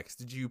TEDx?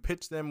 Did you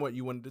pitch them what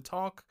you wanted to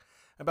talk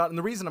about? And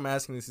the reason I'm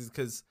asking this is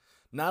because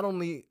not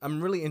only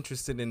I'm really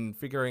interested in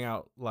figuring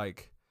out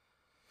like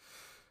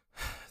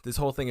this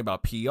whole thing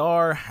about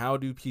PR. How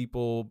do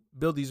people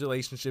build these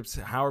relationships?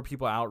 How are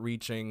people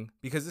outreaching?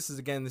 Because this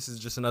is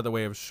just another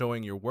way of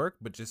showing your work,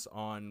 but just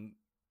on,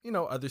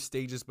 other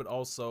stages, but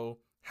also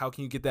how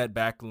can you get that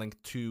backlink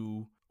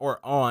to or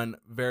on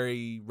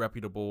very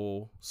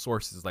reputable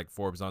sources like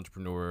Forbes,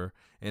 Entrepreneur,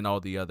 and all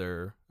the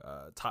other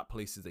top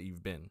places that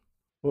you've been?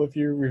 Well, if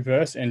you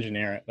reverse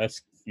engineer it,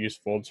 let's use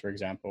Forbes, for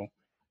example.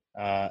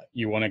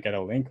 You want to get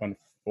a link on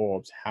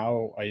Forbes.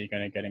 How are you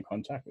going to get in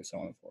contact with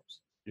someone on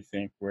Forbes? You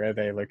think, where are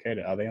they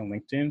located? Are they on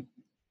LinkedIn?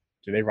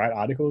 Do they write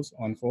articles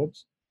on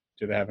Forbes?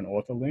 Do they have an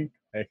author link?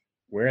 Like,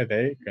 where are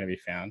they going to be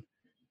found?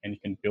 And you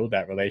can build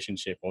that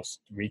relationship or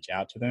reach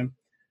out to them.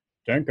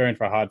 Don't go in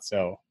for a hard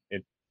sell.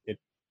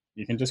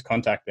 You can just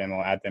contact them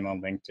or add them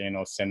on LinkedIn,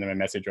 or send them a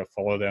message, or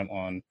follow them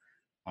on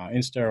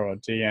Insta, or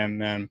DM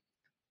them,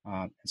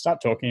 and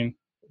start talking.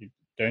 You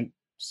don't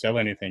sell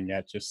anything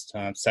yet. Just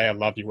say, I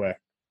love your work.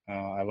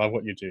 I love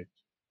what you do.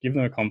 Give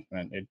them a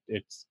compliment.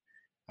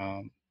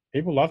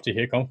 People love to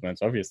hear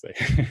compliments, obviously.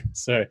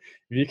 So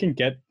if you can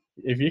get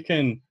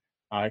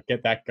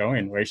that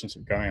going,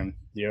 relationship going,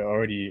 you're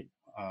already,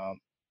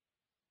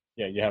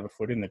 you have a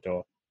foot in the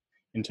door.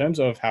 In terms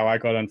of how I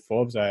got on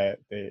Forbes,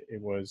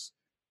 it was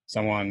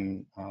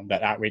someone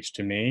that outreached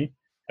to me,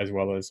 as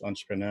well as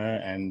Entrepreneur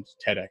and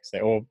TEDx.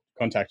 They all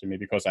contacted me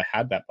because I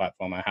had that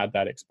platform, I had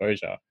that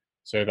exposure.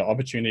 So the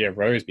opportunity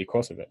arose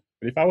because of it.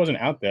 But if I wasn't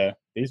out there,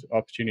 these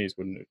opportunities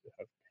wouldn't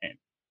have came.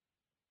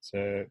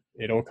 So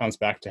it all comes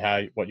back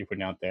to what you're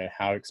putting out there,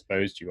 how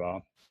exposed you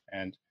are,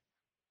 and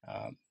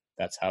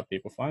that's how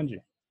people find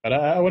you. But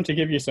I want to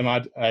give you some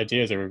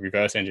ideas of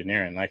reverse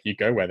engineering. Like, you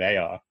go where they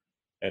are.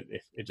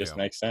 It just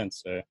makes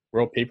sense. So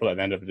we're all people at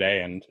the end of the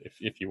day, and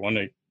if you want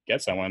to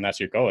get someone, that's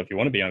your goal. If you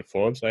want to be on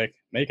Forbes, like,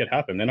 make it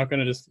happen. They're not going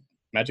to just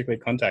magically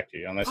contact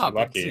you unless you're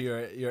lucky.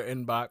 Into your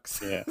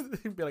inbox. Yeah.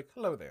 You'd be like,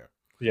 hello there.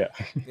 Yeah.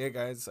 Yeah,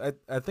 guys.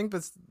 I think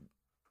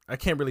I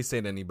can't really say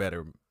it any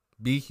better.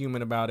 Be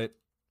human about it.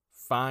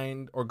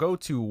 Find or go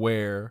to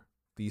where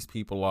these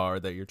people are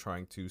that you're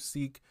trying to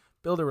seek.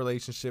 Build a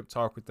relationship.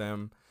 Talk with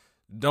them.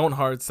 Don't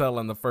hard sell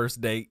on the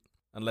first date,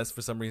 unless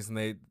for some reason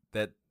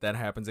that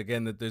happens.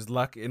 Again, that there's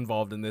luck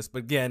involved in this. But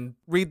again,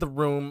 read the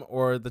room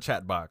or the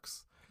chat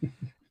box.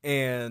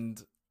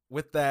 And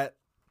with that,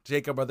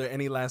 Jacob, are there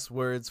any last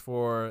words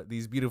for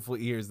these beautiful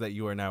ears that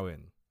you are now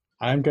in?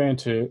 I'm going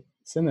to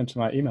send them to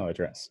my email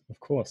address, of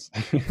course.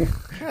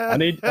 I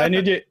need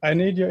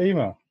your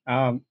email.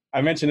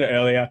 I mentioned it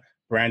earlier,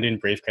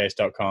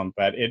 brandingbriefcase.com,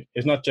 but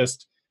it's not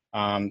just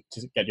to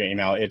get your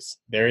email.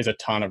 There is a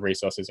ton of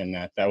resources in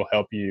there that will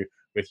help you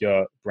with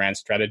your brand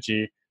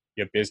strategy,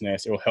 your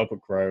business. It will help it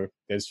grow.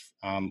 There's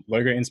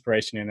logo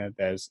inspiration in it.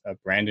 There's a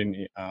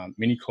branding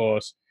mini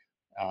course.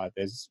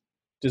 There's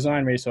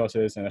design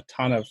resources and a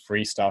ton of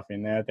free stuff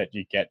in there that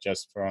you get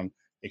just from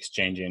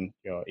exchanging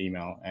your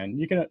email. And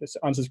you can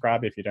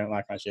unsubscribe if you don't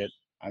like my shit.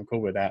 I'm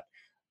cool with that.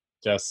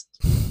 Just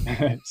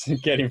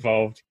get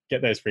involved,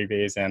 get those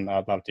freebies, and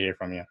I'd love to hear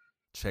from you.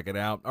 Check it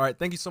out. All right.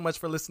 Thank you so much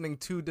for listening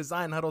to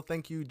Design Huddle.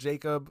 Thank you,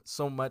 Jacob,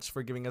 so much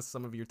for giving us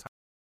some of your time.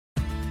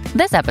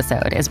 This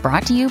episode is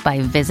brought to you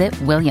by Visit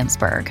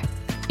Williamsburg.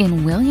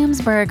 In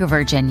Williamsburg,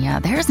 Virginia,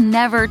 there's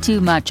never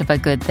too much of a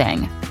good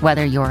thing.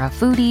 Whether you're a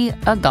foodie,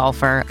 a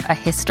golfer, a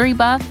history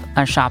buff, a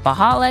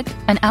shopaholic,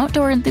 an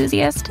outdoor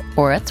enthusiast,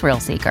 or a thrill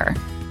seeker,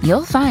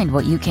 you'll find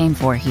what you came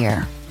for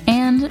here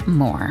and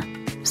more.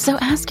 So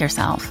ask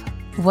yourself,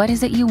 what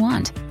is it you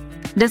want?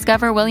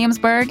 Discover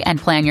Williamsburg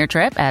and plan your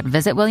trip at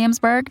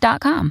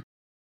visitwilliamsburg.com.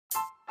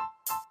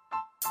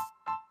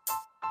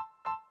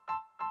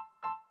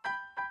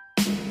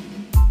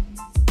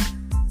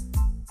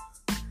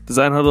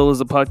 Design Huddle is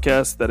a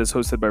podcast that is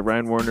hosted by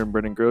Ryan Warner and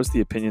Brendan Gross.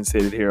 The opinions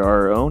stated here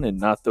are our own and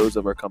not those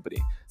of our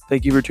company.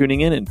 Thank you for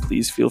tuning in, and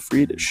please feel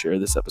free to share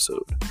this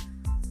episode.